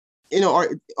today?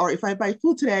 Or if I buy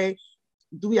food today,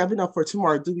 do we have enough for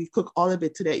tomorrow? Do we cook all of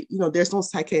it today? There's no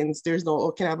seconds. There's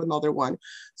no, can I have another one?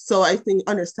 So I think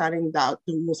understanding that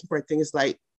the most important thing is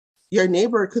like, your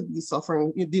neighbor could be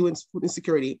suffering, you dealing with food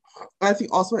insecurity. I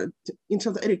think also in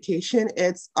terms of education,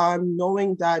 it's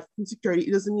knowing that food insecurity,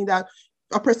 it doesn't mean that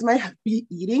a person might be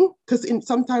eating, because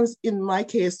sometimes in my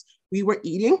case, we were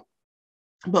eating,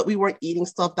 but we weren't eating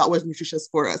stuff that was nutritious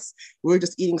for us. We were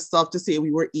just eating stuff to say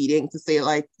we were eating, to say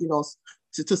like,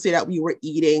 to say that we were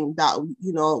eating, that,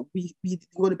 we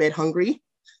go to bed hungry,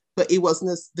 but it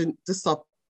wasn't the stuff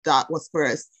that was for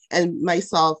us. And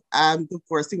myself, I'm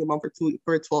divorced single mom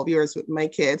for 12 years with my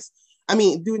kids. I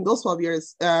mean, during those 12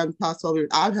 years, past 12 years,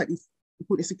 I've had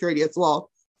food insecurity as well.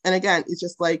 And again, it's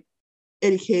just like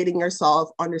educating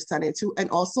yourself, understanding it too. And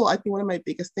also, I think one of my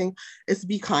biggest things is to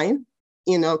be kind,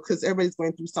 because everybody's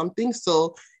going through something.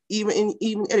 So even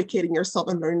educating yourself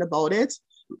and learning about it,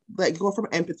 like go from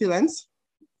empathy lens.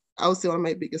 I would say one of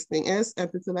my biggest thing is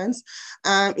empathy lens,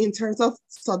 in terms of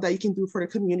stuff that you can do for the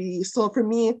community. So for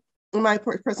me, in my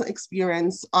personal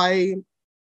experience, my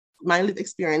lived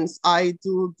experience, I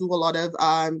do a lot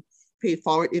of paid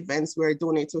forward events where I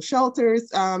donate to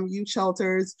shelters, youth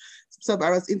shelters,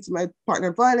 survivors intimate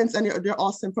partner violence, and they're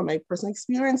awesome from my personal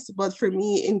experience. But for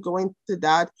me, in going to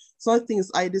that, some of the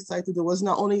things I decided to do was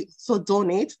not only, so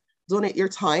donate your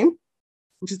time,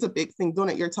 which is a big thing.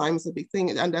 Donate your time is a big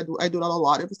thing. And I do that a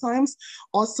lot of the times.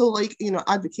 Also, like,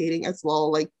 advocating as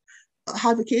well, like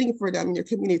advocating for them in your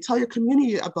community. Tell your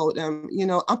community about them,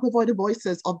 amplify the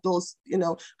voices of those,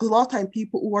 because a lot of time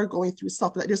people who are going through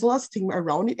stuff, like there's a lot of stigma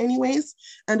around it anyways.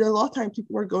 And a lot of time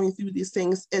people are going through these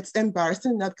things. It's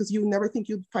embarrassing that, because you never think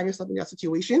you'd find yourself in that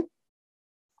situation.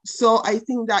 So I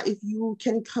think that if you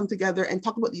can come together and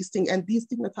talk about these things and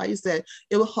destigmatize it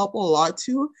will help a lot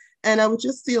too. And I would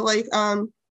just say like,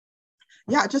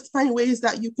 just find ways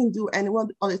that you can do. And one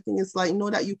other thing is like, know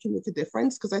that you can make a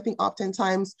difference. Because I think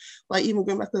oftentimes, like even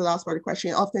going back to the last part of the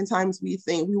question, oftentimes we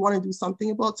think we want to do something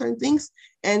about certain things.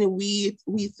 And we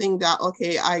think that,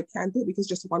 okay, I can't do it because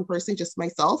just one person, just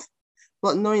myself.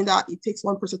 But knowing that it takes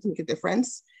one person to make a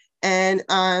difference. And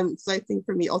so I think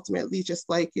for me, ultimately, just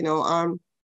like,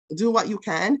 do what you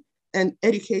can and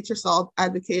educate yourself,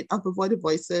 advocate, amplify the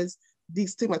voices,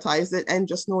 destigmatize it, and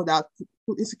just know that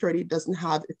food insecurity doesn't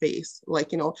have a face.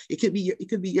 Like, it could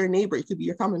be your neighbor, it could be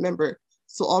your family member.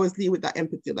 So always lead with that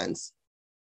empathy lens.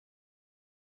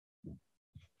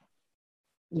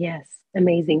 Yes,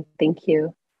 amazing. Thank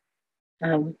you.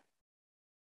 Okay.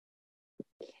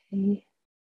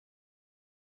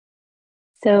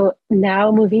 So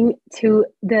now moving to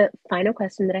the final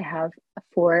question that I have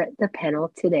for the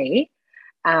panel today,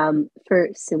 for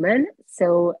Suman.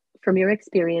 So from your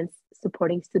experience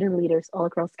supporting student leaders all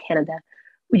across Canada,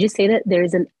 would you say that there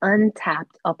is an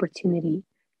untapped opportunity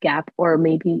gap or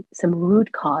maybe some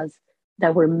root cause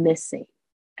that we're missing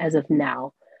as of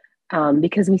now?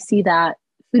 Because we see that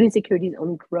food insecurity is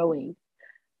only growing,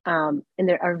 and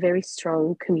there are very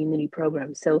strong community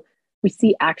programs. So we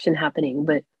see action happening,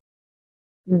 but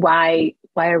why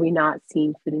are we not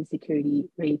seeing food insecurity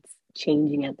rates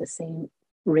changing at the same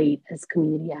rate as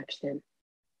community action?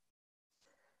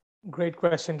 Great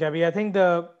question, Gabby. I think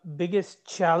the biggest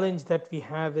challenge that we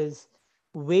have is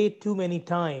way too many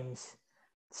times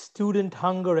student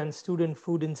hunger and student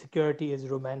food insecurity is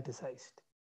romanticized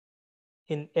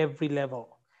in every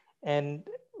level. And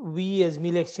we as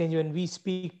Meal Exchange, when we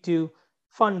speak to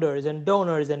funders and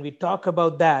donors and we talk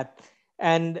about that,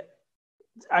 and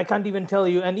I can't even tell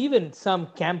you, and even some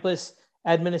campus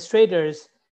administrators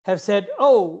have said,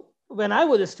 oh, when I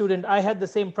was a student, I had the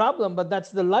same problem, but that's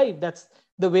the life, that's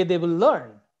the way they will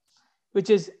learn, which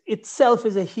is itself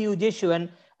is a huge issue. And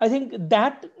I think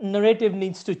that narrative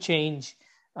needs to change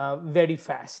very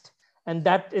fast. And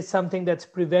that is something that's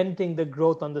preventing the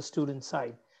growth on the student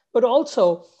side. But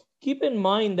also keep in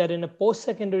mind that in a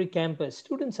post-secondary campus,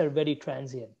 students are very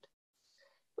transient.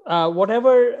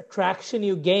 Whatever traction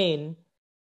you gain,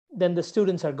 then the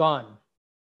students are gone.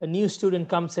 A new student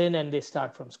comes in and they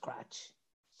start from scratch.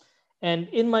 And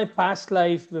in my past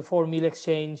life before Meal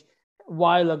Exchange, a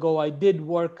while ago, I did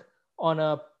work on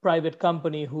a private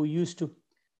company who used to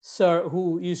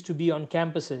be on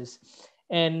campuses.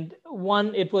 And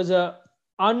it was a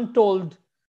untold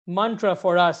mantra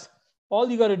for us all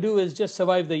you got to do is just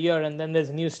survive the year, and then there's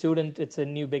a new student. It's a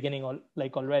new beginning,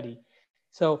 already.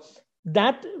 So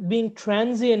that being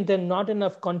transient and not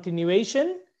enough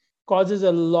continuation causes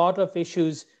a lot of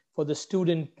issues for the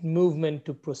student movement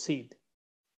to proceed.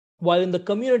 While in the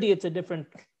community, it's a different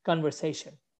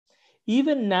conversation.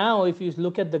 Even now, if you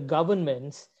look at the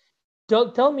governments,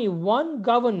 tell me one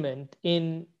government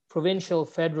in provincial,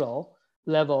 federal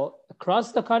level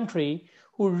across the country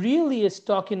who really is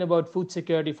talking about food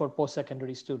security for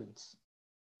post-secondary students.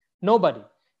 Nobody.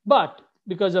 But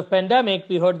because of pandemic,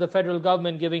 we heard the federal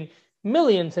government giving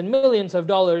millions and millions of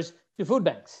dollars to food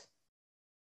banks.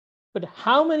 But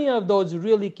how many of those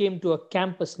really came to a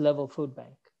campus level food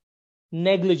bank?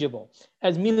 Negligible.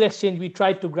 As Meal Exchange, we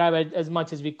tried to grab as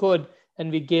much as we could,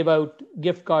 and we gave out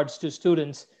gift cards to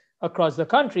students across the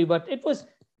country, but it was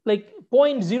like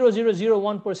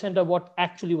 0.0001% of what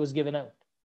actually was given out.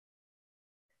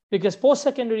 Because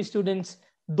post-secondary students,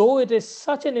 though it is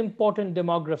such an important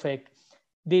demographic,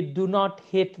 they do not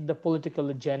hit the political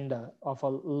agenda of a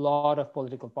lot of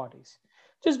political parties.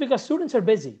 Just because students are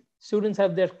busy, students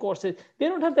have their courses, they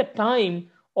don't have the time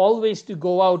always to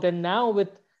go out. And now with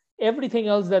everything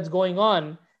else that's going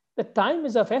on, the time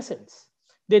is of essence.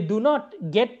 They do not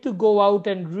get to go out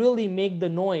and really make the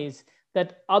noise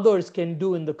that others can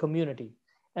do in the community.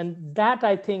 And that,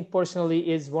 I think,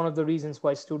 personally, is one of the reasons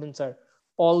why students are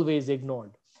always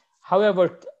ignored.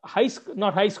 However,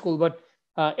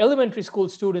 elementary school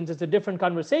students, it's a different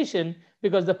conversation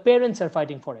because the parents are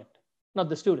fighting for it, not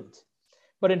the students.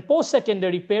 But in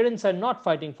post-secondary, parents are not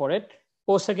fighting for it.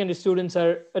 Post-secondary students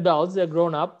are adults, they're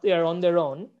grown up, they are on their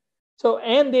own. So,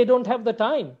 and they don't have the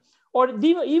time or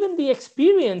even the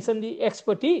experience and the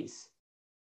expertise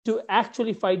to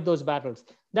actually fight those battles.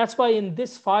 That's why in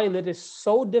this file, it is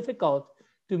so difficult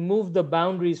to move the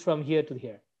boundaries from here to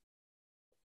here.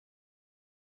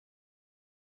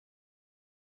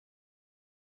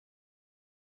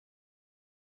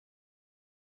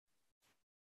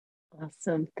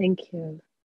 Awesome, thank you.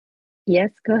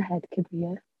 Yes, go ahead,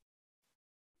 Kabria.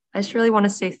 I just really want to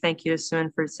say thank you to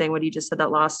Suman for saying what he just said,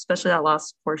 especially that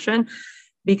last portion,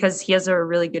 because he has a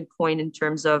really good point in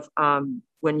terms of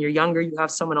when you're younger, you have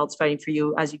someone else fighting for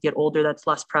you. As you get older, that's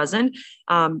less present.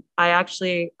 I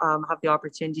actually have the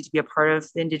opportunity to be a part of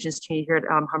the Indigenous community here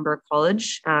at Humber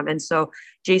College. And so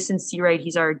Jason Seawright,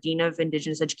 he's our Dean of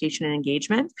Indigenous Education and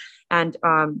Engagement. And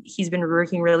he's been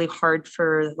working really hard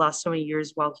for the last so many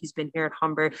years while he's been here at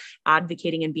Humber,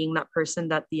 advocating and being that person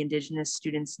that the Indigenous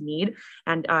students need.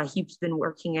 And he's been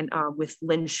working with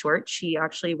Lynn Short. She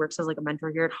actually works as like a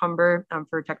mentor here at Humber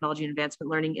for technology and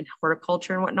advancement learning in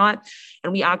horticulture and whatnot.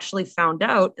 And we actually found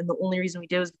out, and the only reason we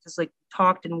did was because we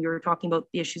were talking about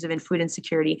the issues of food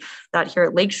insecurity, that here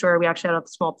at Lakeshore, we actually had a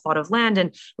small plot of land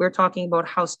and we were talking about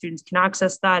how students can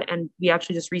access that. And we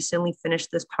actually just recently finished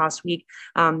this past week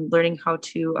learning how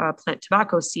to plant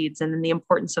tobacco seeds and then the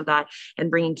importance of that and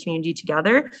bringing community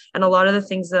together. And a lot of the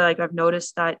things that I've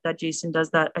noticed that Jason does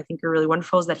that I think are really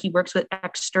wonderful is that he works with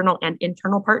external and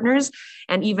internal partners.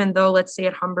 And even though, let's say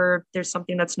at Humber, there's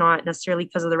something that's not necessarily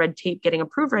because of the red tape getting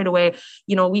approved right away,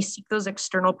 we seek those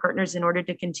external partners in order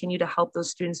to continue to help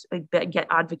those students get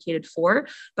advocated for.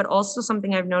 But also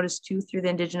something I've noticed too through the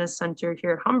Indigenous Center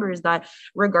here at Humber is that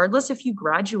regardless if you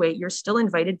graduate, you're still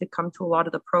invited to come to a lot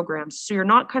of the programs. So you're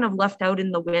not kind of left out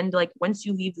in the wind like once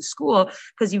you leave the school,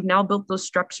 because you've now built those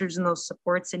structures and those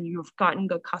supports and you've gotten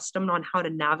accustomed on how to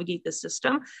navigate the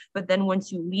system. But then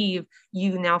once you leave,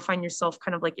 you now find yourself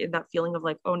kind of like in that feeling of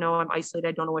like, oh no, I'm isolated,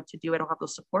 I don't know what to do, I don't have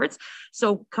those supports.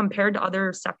 So compared to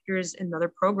other sectors and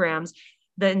other programs,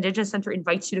 the Indigenous Center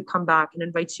invites you to come back and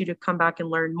invites you to come back and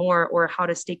learn more or how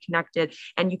to stay connected.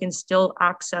 And you can still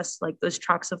access like those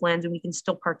tracts of lands and we can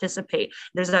still participate.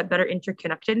 There's that better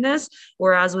interconnectedness.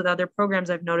 Whereas with other programs,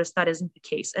 I've noticed that isn't the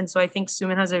case. And so I think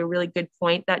Suman has a really good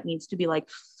point that needs to be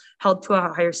held to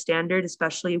a higher standard,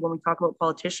 especially when we talk about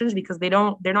politicians, because they're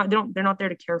not there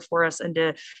to care for us and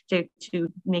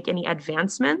to make any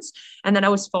advancements. And that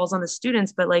always falls on the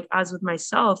students. But as with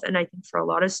myself, and I think for a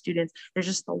lot of students, there's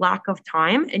just a lack of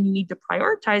time and you need to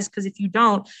prioritize, because if you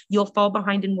don't, you'll fall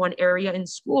behind in one area in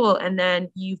school and then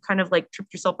you kind of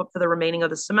tripped yourself up for the remaining of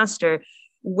the semester.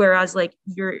 Whereas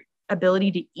your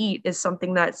ability to eat is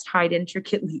something that's tied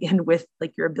intricately in with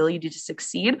your ability to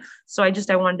succeed. So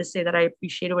I wanted to say that I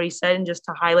appreciated what he said and just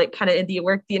to highlight kind of the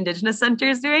work the Indigenous Center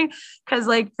is doing. Because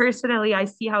personally, I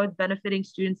see how it's benefiting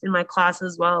students in my class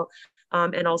as well.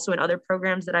 And also in other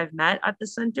programs that I've met at the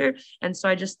center. And so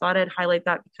I just thought I'd highlight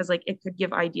that because it could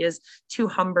give ideas to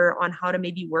Humber on how to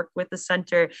maybe work with the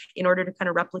center in order to kind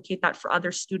of replicate that for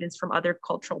other students from other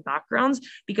cultural backgrounds.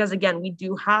 Because again, we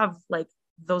do have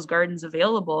those gardens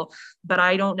available, but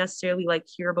I don't necessarily like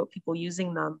hear about people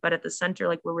using them. But at the center,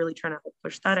 like we're really trying to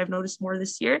push that. I've noticed more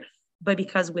this year, but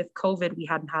because with COVID, we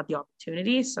hadn't had the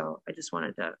opportunity. So I just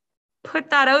wanted to put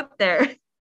that out there.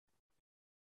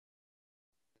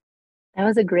 That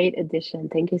was a great addition.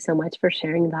 Thank you so much for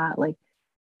sharing that. Like,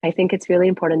 I think it's really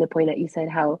important, the point that you said,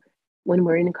 how when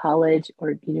we're in college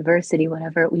or university,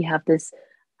 whatever, we have this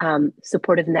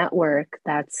supportive network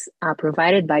that's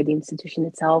provided by the institution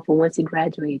itself. And once you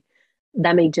graduate,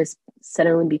 that may just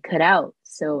suddenly be cut out.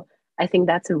 So I think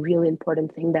that's a really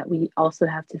important thing that we also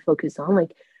have to focus on.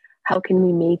 Like, how can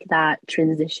we make that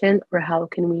transition, or how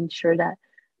can we ensure that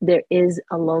there is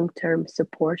a long-term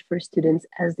support for students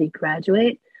as they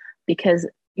graduate? Because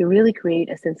you really create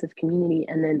a sense of community,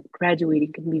 and then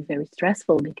graduating can be very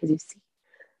stressful because you see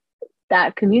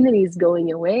that community is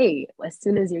going away as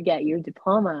soon as you get your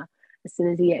diploma, as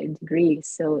soon as you get your degree.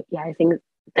 So yeah, I think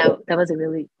that was a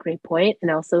really great point. And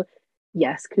also,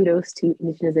 yes, kudos to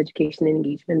Indigenous Education and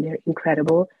Engagement. They're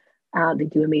incredible. They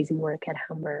do amazing work at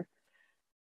Humber.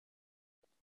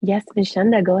 Yes, Ms.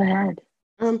 Shanda, go ahead.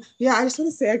 Yeah, I just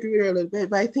want to say I agree with her a little bit,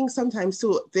 but I think sometimes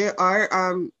too, there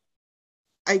are,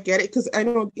 I get it, because I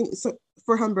know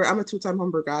for Humber, I'm a two-time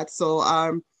Humber grad, so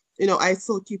I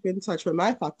still keep in touch with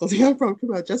my faculty. I'm from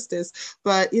criminal justice,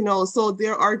 but so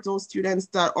there are those students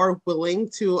that are willing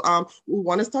to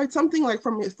want to start something. Like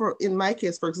in my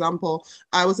case, for example,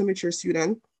 I was a mature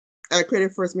student. I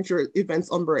created first mature events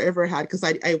Humber ever had because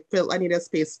I felt I needed a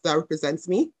space that represents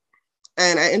me.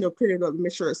 And I ended up creating a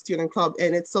mature student club,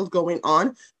 and it's still going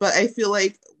on. But I feel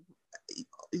like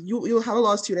you'll have a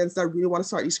lot of students that really want to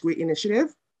start this great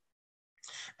initiative.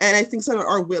 And I think some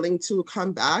are willing to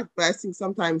come back, but I think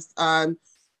sometimes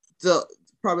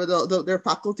their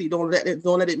faculty don't let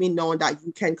it be known that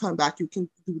you can come back, you can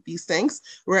do these things.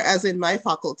 Whereas in my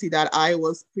faculty that I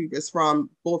was previous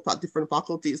from both different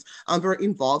faculties, I'm very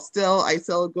involved still. I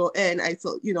still go in, I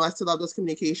still have those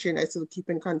communication, I still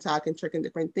keep in contact and checking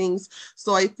different things.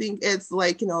 So I think it's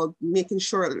like, making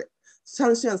sure that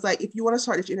some students, like if you want to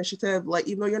start this initiative, like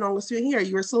even though you're not a student here,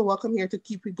 you're still welcome here to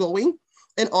keep it going.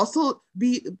 And also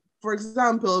for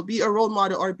example, be a role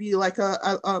model, or be like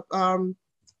I'm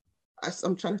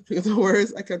trying to think of the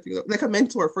words. I can't think of, like a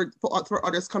mentor for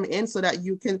others coming in, so that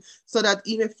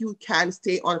even if you can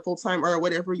stay on full time or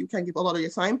whatever, you can give a lot of your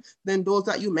time, then those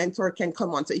that you mentor can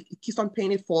come on. So it keeps on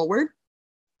paying it forward,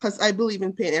 because I believe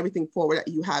in paying everything forward that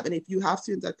you have. And if you have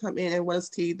students that come in and want to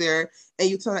stay there, and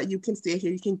you tell that you can stay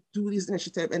here, you can do this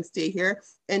initiative and stay here,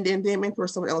 and then they mentor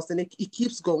someone else, and it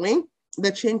keeps going. The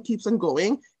chain keeps on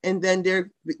going, and then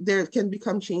there can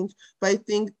become change. But I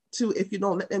think too, if you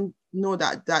don't let them know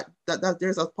that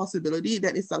there's a possibility,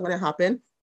 then it's not going to happen.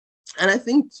 And I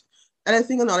think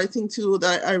another thing too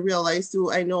that I realized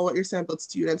too, I know what you're saying about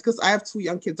students, because I have 2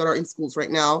 young kids that are in schools right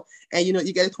now, and you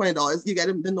get $20, you get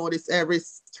the notice every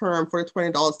term for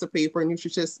 $20 to pay for a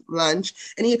nutritious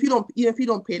lunch. And if you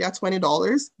don't pay that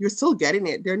 $20, you're still getting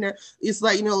it. It's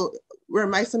like, where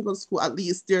my son goes to school, at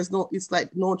least it's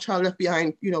like no child left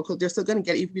behind, because they're still gonna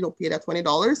get it if you don't pay that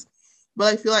 $20.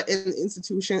 But I feel like in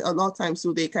institutions, a lot of times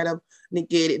too, they kind of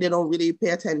negate it. They don't really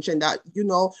pay attention that,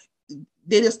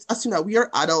 they just assume that we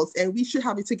are adults and we should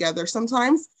have it together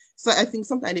sometimes. So I think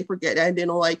sometimes they forget that, and they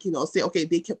don't say, okay,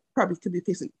 they probably could be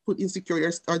facing food insecurity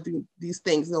or doing these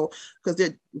things,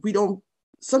 because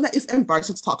sometimes it's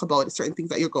embarrassing to talk about certain things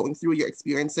that you're going through, your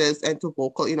experiences, and to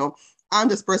vocal, I'm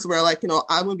this person where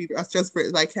I'm going to be as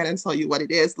transparent as I can and tell you what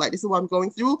it is. Like, this is what I'm going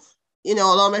through. A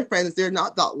lot of my friends, they're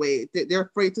not that way. They're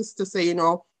afraid to say,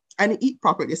 I didn't eat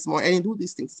properly this morning. I didn't do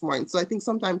these things this morning. So I think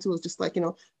sometimes too, it's just like,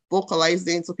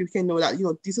 vocalizing so people can know that,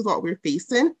 this is what we're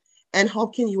facing and how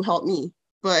can you help me?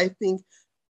 But I think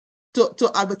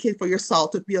to advocate for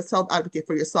yourself, to be a self-advocate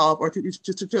for yourself, or to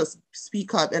just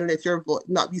speak up and let your voice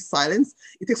not be silenced,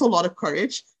 it takes a lot of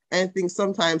courage. And I think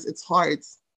sometimes it's hard.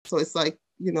 So it's like,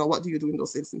 what do you do in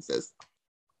those instances?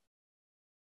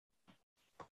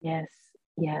 Yes.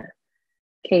 Yeah.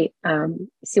 Okay.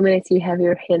 Sumana, you have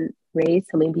your hand raised,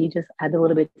 so maybe you just add a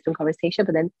little bit to the conversation,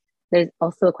 but then there's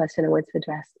also a question I want to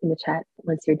address in the chat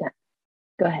once you're done.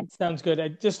 Go ahead. Sounds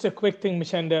good. Just a quick thing,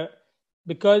 Mishanda,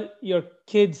 because your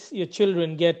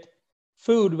children get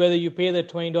food, whether you pay the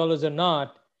 $20 or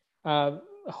not,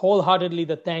 wholeheartedly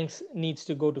the thanks needs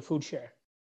to go to Food Share.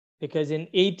 Because in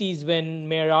 80s, when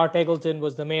Mayor Art Eggleton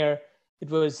was the mayor, it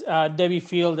was Debbie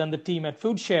Field and the team at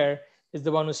Food Share is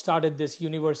the one who started this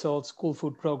universal school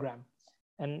food program.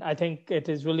 And I think it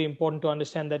is really important to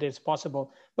understand that it's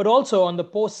possible. But also on the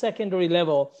post-secondary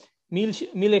level,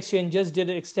 Meal Exchange just did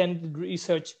extended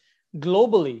research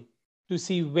globally to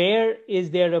see where is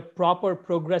there a proper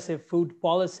progressive food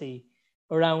policy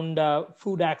around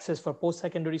food access for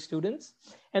post-secondary students.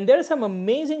 And there are some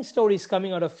amazing stories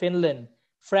coming out of Finland,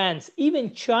 France,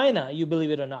 even China, you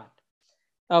believe it or not,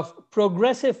 of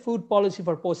progressive food policy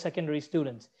for post-secondary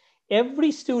students.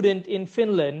 Every student in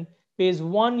Finland pays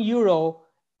 €1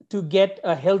 to get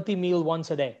a healthy meal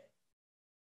once a day,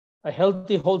 a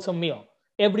healthy, wholesome meal.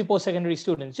 Every post-secondary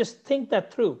student, just think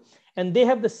that through. And they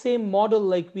have the same model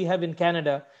like we have in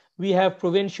Canada. We have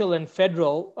provincial and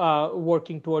federal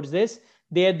working towards this.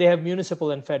 They have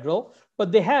municipal and federal,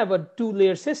 but they have a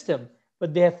two-layer system,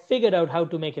 but they have figured out how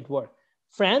to make it work.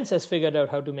 France has figured out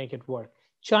how to make it work.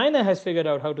 China has figured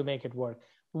out how to make it work.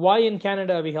 Why in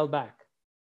Canada are we held back?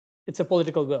 It's a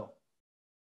political will.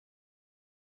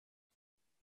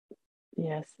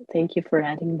 Yes, thank you for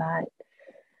adding that.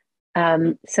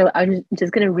 So I'm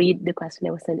just going to read the question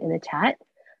that was sent in the chat.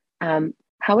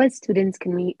 How as students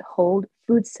can we hold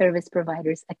food service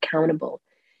providers accountable?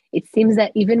 It seems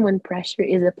that even when pressure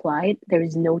is applied, there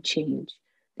is no change.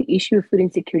 The issue of food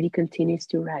insecurity continues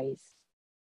to rise.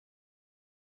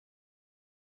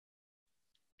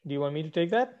 Do you want me to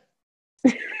take that?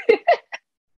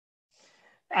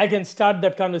 I can start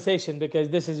that conversation because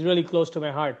this is really close to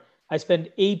my heart. I spent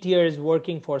 8 years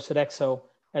working for Sodexo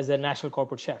as a national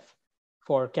corporate chef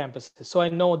for campuses. So I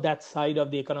know that side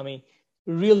of the economy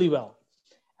really well.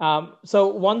 So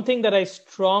one thing that I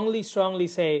strongly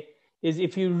say is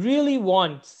if you really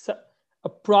want a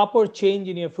proper change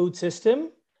in your food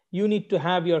system, you need to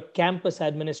have your campus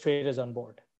administrators on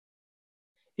board.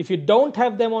 If you don't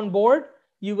have them on board,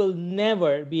 you will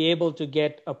never be able to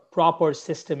get a proper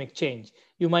systemic change.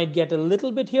 You might get a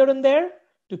little bit here and there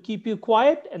to keep you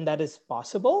quiet, and that is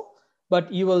possible,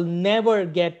 but you will never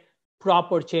get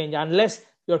proper change unless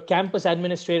your campus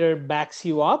administrator backs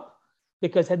you up.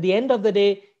 Because at the end of the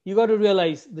day, you got to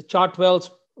realize the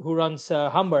Chartwells who runs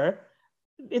Humber,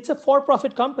 it's a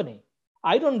for-profit company.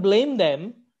 I don't blame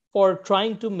them for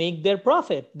trying to make their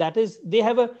profit. That is, they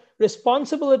have a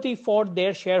responsibility for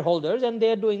their shareholders and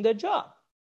they're doing their job.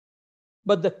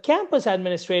 But the campus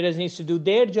administrators needs to do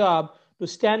their job to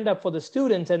stand up for the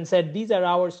students and said, these are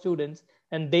our students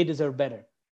and they deserve better.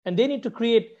 And they need to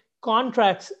create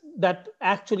contracts that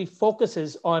actually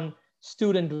focuses on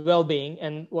student well-being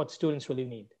and what students really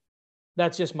need.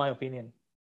 That's just my opinion.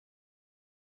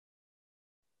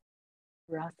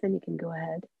 Rostin, you can go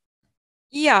ahead.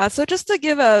 Yeah, so just to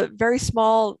give a very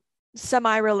small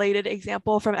semi-related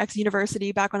example from X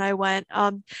University back when I went,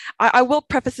 I will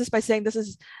preface this by saying this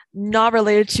is not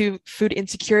related to food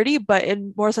insecurity, but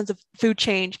in more sense of food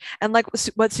change. And like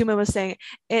what Suman was saying,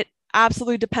 it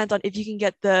absolutely depends on if you can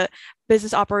get the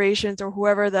business operations or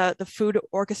whoever the food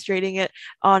orchestrating it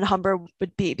on Humber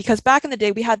would be. Because back in the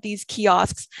day, we had these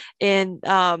kiosks in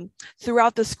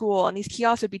throughout the school, and these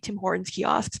kiosks would be Tim Hortons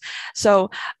kiosks.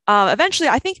 So eventually,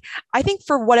 I think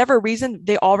for whatever reason,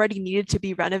 they already needed to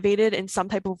be renovated in some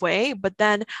type of way. But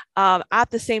then at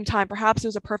the same time, perhaps it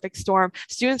was a perfect storm.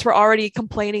 Students were already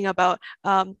complaining about,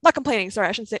 not complaining, sorry,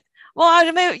 I shouldn't say,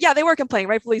 well, yeah, they were complaining,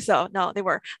 rightfully so. No, they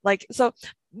were so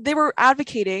they were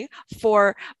advocating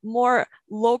for more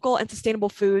local and sustainable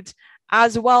foods,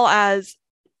 as well as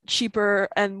cheaper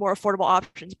and more affordable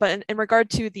options. But in regard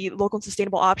to the local and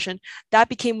sustainable option, that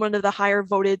became one of the higher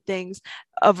voted things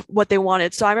of what they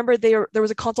wanted. So I remember there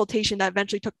was a consultation that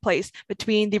eventually took place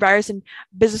between the Ryerson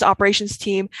business operations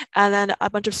team and then a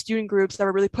bunch of student groups that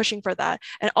were really pushing for that.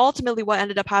 And ultimately what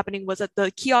ended up happening was that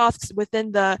the kiosks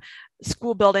within the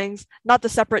school buildings, not the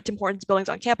separate Tim Hortons buildings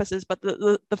on campuses, but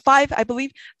the five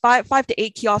to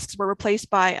eight kiosks were replaced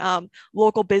by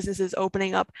local businesses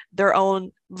opening up their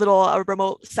own little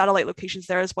remote satellite locations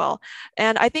there as well.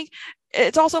 And I think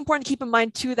it's also important to keep in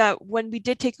mind too that when we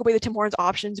did take away the Tim Hortons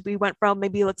options, we went from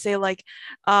maybe, let's say, like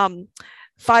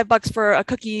 $5 for a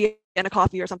cookie and a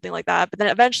coffee or something like that. But then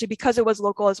eventually, because it was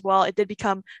local as well, it did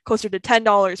become closer to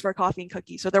 $10 for a coffee and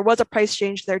cookie. So there was a price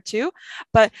change there too.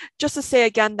 But just to say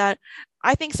again that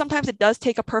I think sometimes it does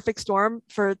take a perfect storm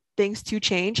for things to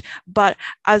change. But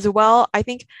as well, I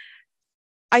think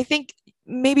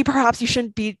maybe perhaps you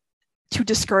shouldn't be too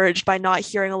discouraged by not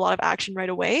hearing a lot of action right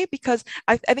away, because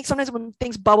I think sometimes when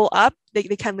things bubble up, they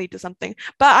can lead to something.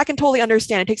 But I can totally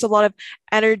understand. It takes a lot of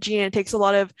energy and it takes a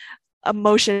lot of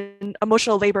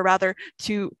emotional labor rather,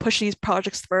 to push these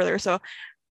projects further. So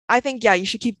I think, yeah, you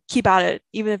should keep at it,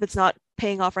 even if it's not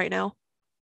paying off right now.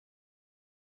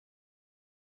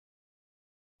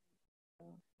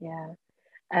 Yeah.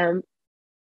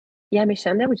 Yeah,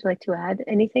 Mishanda, would you like to add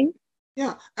anything?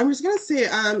 Yeah, I'm just gonna say,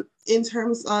 in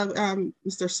terms of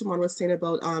Mr. Suman was saying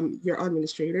about your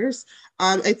administrators,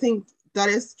 I think that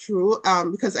is true,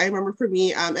 because I remember for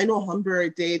me, I know Humber,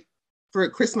 for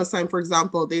Christmas time, for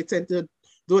example, they tend to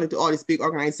donate to all these big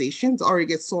organizations already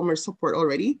get so much support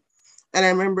already. And I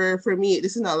remember for me,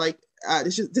 this is not like,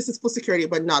 this is for security,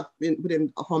 but not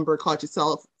within Humber College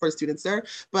itself for students there.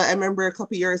 But I remember a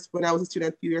couple of years when I was a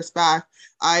student, a few years back,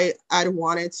 I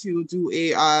wanted to do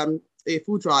a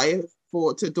food drive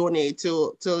to donate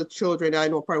to children that I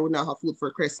know probably would not have food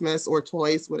for Christmas or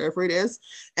toys, whatever it is.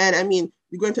 And I mean,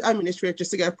 going to administrate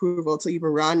just to get approval to even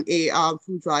run a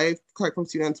food drive collect from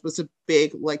students was a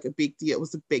big deal. It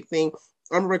was a big thing.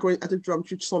 I remember going at the drum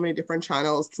through so many different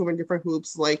channels, so many different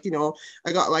hoops. Like, you know,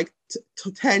 I got like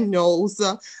 10 no's.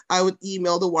 I would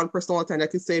email the one person all the time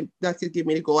that could give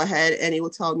me the go ahead, and it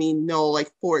would tell me no like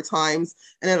 4 times.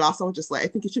 And then last time I was just like, I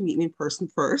think you should meet me in person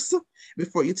first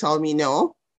before you tell me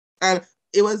no. And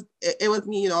it was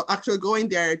me, you know, actually going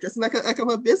there just like I'm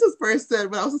a business person,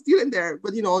 but I was a student there.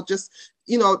 But, you know, just,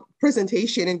 you know,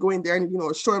 presentation and going there and, you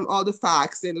know, show them all the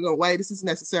facts and, you know, why this is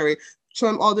necessary, show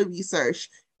them all the research.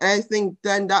 And I think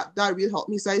then that really helped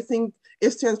me. So I think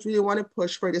if students really want to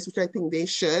push for this, which I think they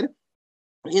should,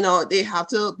 you know, they have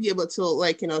to be able to,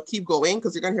 like, you know, keep going,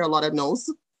 because you're going to hear a lot of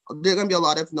no's. There are going to be a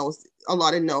lot of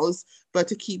no's, but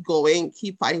to keep going,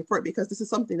 keep fighting for it, because this is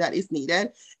something that is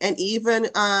needed. And even,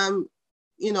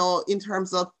 you know, in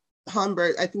terms of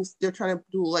Humber, I think they're trying to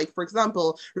do, like, for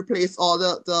example, replace all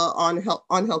the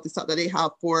unhealthy stuff that they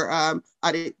have for at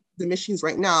the machines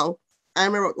right now. I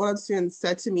remember one of the students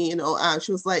said to me, you know,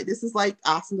 she was like, this is like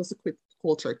asking us to quit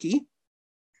cold turkey.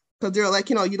 Because they're like,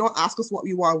 you know, you don't ask us what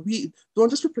we want. We don't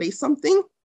just replace something.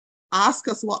 Ask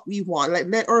us what we want. Like,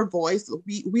 let our voice,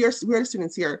 we are the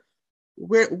students here.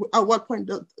 At what point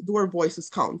do our voices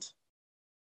count?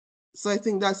 So I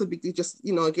think that's a big deal. Just,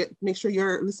 you know, make sure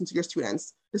you're listening to your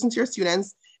students. Listen to your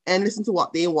students and listen to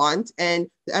what they want. And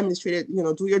the administrator, you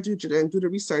know, do your due diligence, do the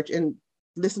research, and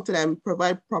listen to them,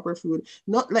 provide proper food.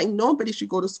 Not like nobody should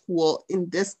go to school in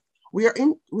this. We are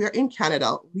in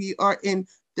Canada. We are in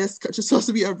this country, supposed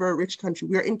to be a very rich country.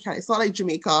 We are in Canada. It's not like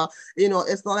Jamaica, you know,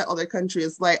 it's not like other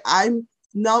countries. Like, I'm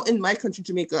now in my country,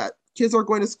 Jamaica. Kids are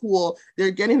going to school,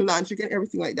 they're getting lunch, you're getting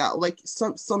everything like that. Like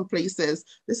some places,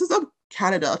 this is a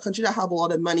Canada, a country that have a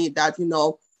lot of money, that, you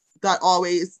know, that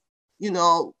always, you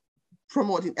know,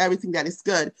 promoting everything that is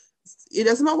good. It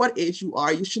doesn't matter what age you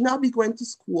are, you should not be going to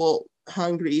school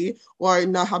hungry or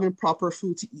not having proper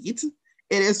food to eat.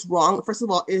 It is wrong. First of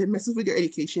all, it messes with your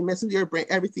education, messes with your brain,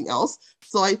 everything else.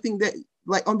 So I think that,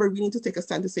 like, Humber, we need to take a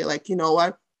stand to say, like, you know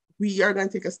what, we are going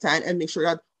to take a stand and make sure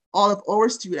that all of our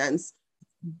students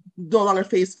no longer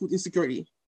face food insecurity.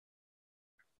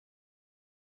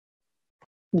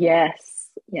 Yes,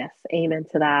 amen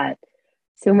to that.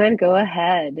 Suman, go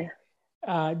ahead.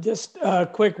 Just a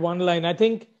quick one line. I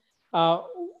think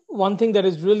one thing that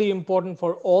is really important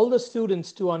for all the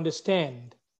students to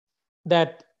understand,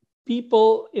 that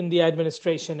people in the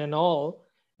administration and all,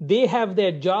 they have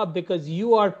their job because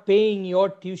you are paying your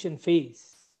tuition fees.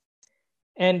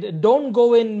 And don't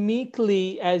go in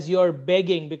meekly as you're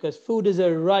begging, because food is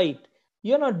a right.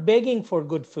 You're not begging for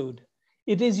good food.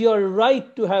 It is your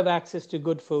right to have access to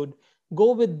good food.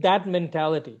 Go with that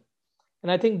mentality.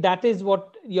 And I think that is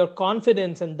what your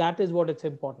confidence, and that is what it's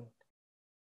important.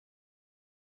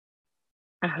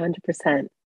 100%.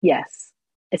 Yes.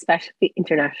 Especially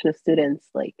international students.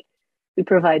 Like, we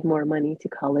provide more money to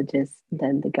colleges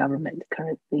than the government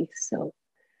currently. So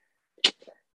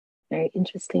very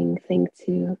interesting thing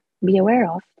to be aware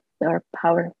of,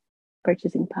 our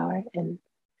purchasing power. And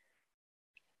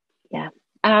yeah.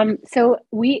 So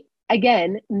we,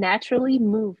 again, naturally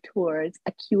move towards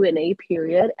a Q&A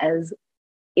period as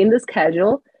in the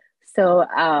schedule. So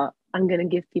I'm going to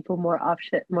give people more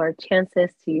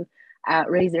chances to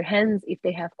raise their hands if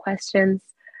they have questions,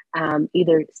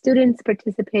 either students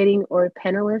participating or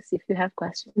panelists. If you have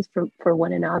questions for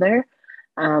one another,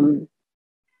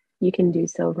 you can do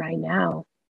so right now.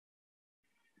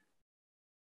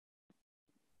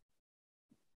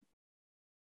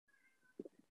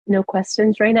 No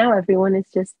questions right now. Everyone is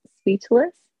just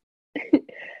speechless.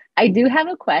 I do have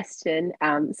a question,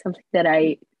 something that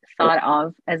I thought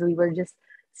of as we were just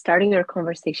starting our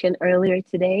conversation earlier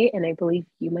today, and I believe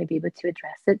you might be able to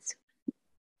address it.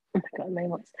 Oh my God, my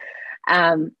voice.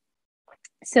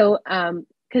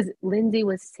 Because Lindsay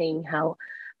was saying how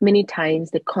many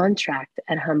times the contract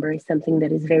at Humber is something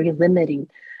that is very limiting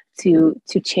to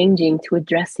changing, to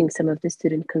addressing some of the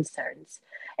student concerns.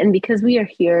 And because we are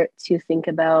here to think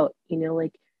about, you know,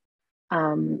 like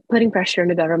putting pressure on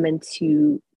the government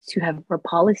to have more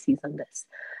policies on this,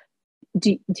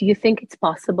 do you think it's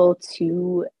possible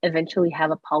to eventually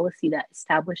have a policy that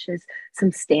establishes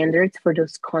some standards for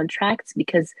those contracts?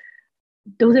 Because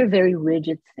those are very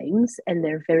rigid things and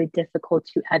they're very difficult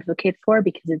to advocate for,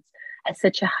 because it's at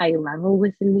such a high level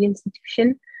within the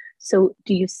institution. So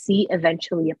do you see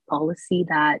eventually a policy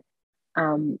that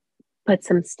puts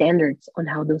some standards on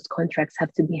how those contracts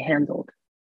have to be handled?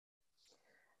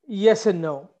 Yes and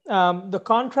no. The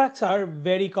contracts are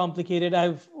very complicated.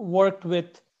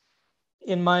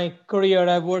 In my career,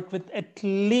 I've worked with at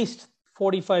least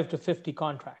 45 to 50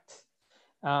 contracts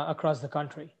across the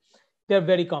country. They're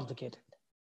very complicated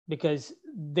because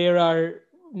there are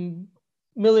 $1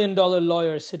 million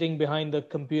lawyers sitting behind the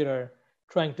computer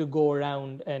trying to go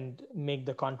around and make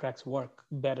the contracts work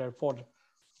better for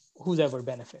whose ever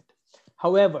benefit.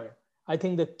 However, I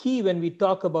think the key when we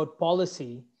talk about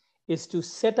policy is to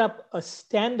set up a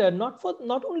standard,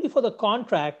 not only for the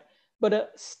contract, but a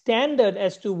standard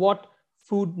as to what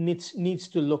food needs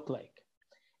to look like.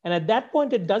 And at that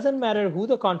point, it doesn't matter who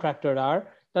the contractor are,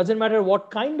 doesn't matter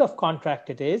what kind of contract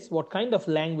it is, what kind of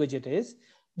language it is.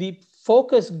 The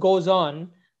focus goes on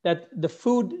that the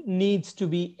food needs to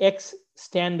be X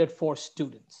standard for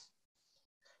students.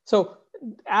 So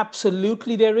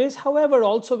absolutely there is. However,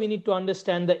 also we need to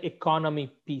understand the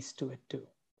economy piece to it too.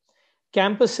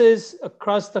 Campuses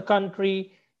across the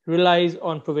country relies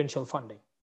on provincial funding.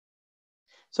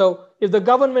 So if the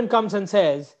government comes and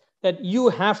says that you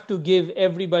have to give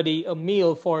everybody a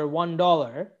meal for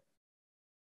 $1,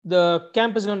 the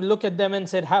campus is going to look at them and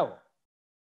say, how?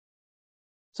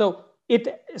 So it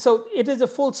is a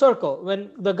full circle.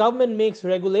 When the government makes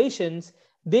regulations,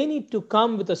 they need to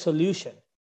come with a solution.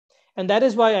 And that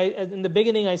is why in the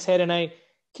beginning I said, and I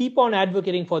keep on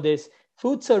advocating for this,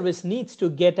 food service needs to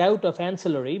get out of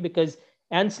ancillary, because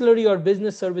ancillary or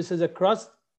business services across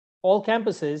all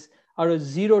campuses are a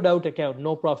zeroed out account,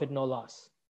 no profit, no loss.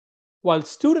 While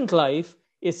student life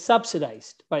is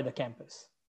subsidized by the campus.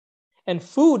 And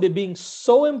food being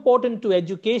so important to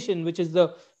education, which is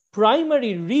the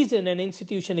primary reason an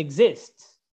institution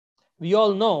exists, we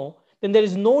all know, then there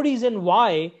is no reason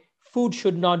why food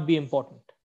should not be important.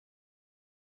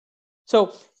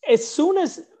 So as soon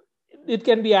as it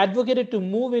can be advocated to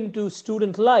move into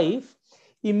student life,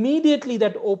 immediately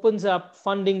that opens up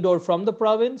funding door from the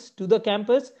province to the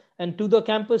campus and to the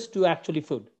campus to actually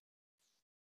food.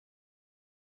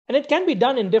 And it can be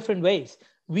done in different ways.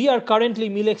 We are currently,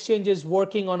 Meal Exchanges,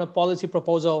 working on a policy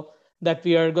proposal that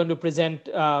we are going to present,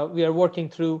 we are working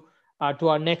through to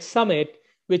our next summit,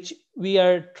 which we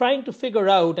are trying to figure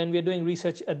out, and we are doing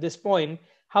research at this point,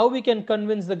 how we can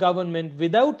convince the government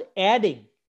without adding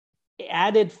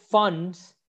added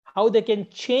funds, how they can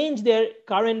change their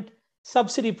current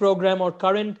subsidy program or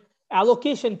current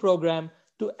allocation program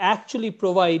to actually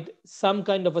provide some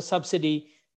kind of a subsidy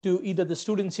to either the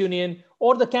students' union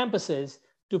or the campuses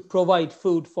to provide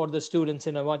food for the students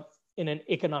in an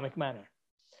economic manner.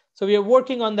 So we are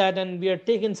working on that, and we are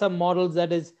taking some models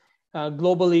that is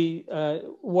globally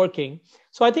working.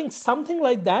 So I think something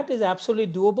like that is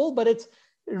absolutely doable, but it's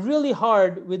really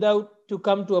hard to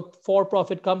come to a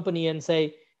for-profit company and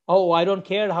say, oh, I don't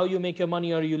care how you make your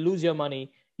money or you lose your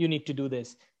money, you need to do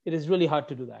this. It is really hard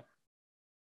to do that.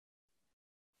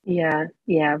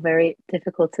 Yeah, very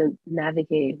difficult to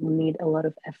navigate. We need a lot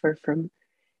of effort from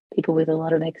people with a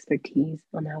lot of expertise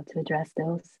on how to address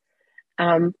those.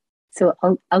 So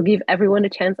I'll give everyone a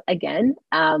chance again.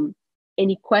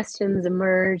 Any questions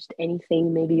emerged,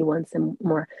 anything maybe you want some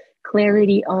more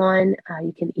clarity on,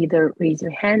 you can either raise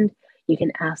your hand, you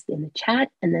can ask in the chat,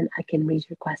 and then I can raise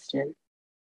your question.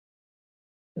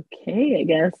 Okay, I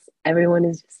guess everyone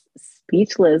is just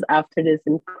speechless after this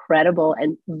incredible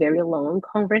and very long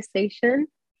conversation.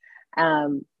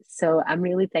 So I'm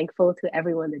really thankful to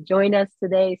everyone that joined us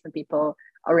today. Some people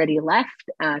already left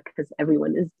because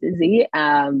everyone is busy.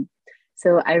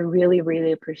 So I really,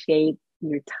 really appreciate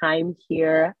your time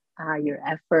here, your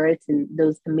efforts, and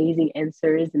those amazing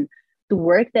answers, and the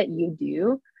work that you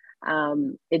do.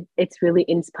 It's really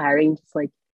inspiring, just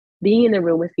like being in a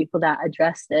room with people that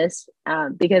address this,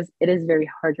 because it is very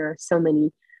hard. There are so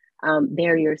many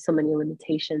barriers, so many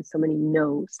limitations, so many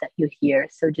no's that you hear.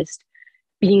 So just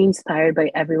being inspired by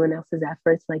everyone else's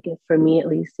efforts, like for me at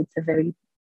least, it's a very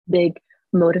big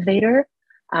motivator.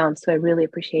 So I really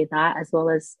appreciate that, as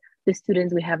well as the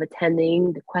students we have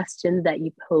attending, the questions that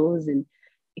you pose and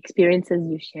experiences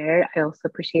you share. I also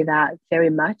appreciate that very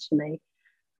much. And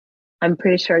I'm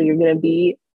pretty sure you're going to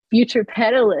be future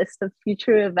panelists of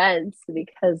future events,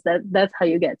 because that's how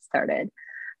you get started.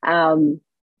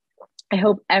 I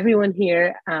hope everyone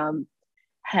here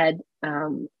had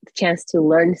the chance to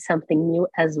learn something new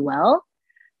as well.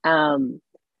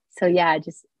 So yeah,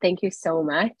 just thank you so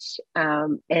much.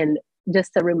 And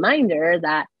just a reminder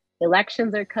that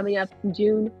elections are coming up in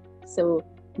June. So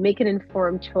make an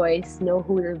informed choice, know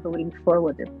who you're voting for,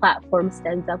 what their platform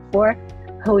stands up for.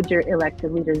 hold your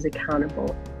elected leaders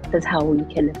accountable. That's how we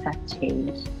can affect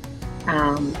change.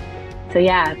 So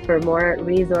yeah, for more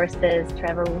resources,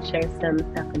 Trevor will share some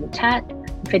stuff in the chat.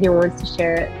 If anyone wants to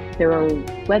share their own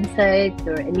websites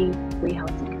or any way how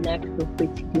to connect, feel free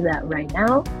to do that right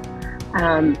now.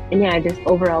 And yeah, just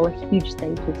overall a huge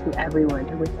thank you to everyone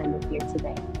who attended here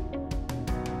today.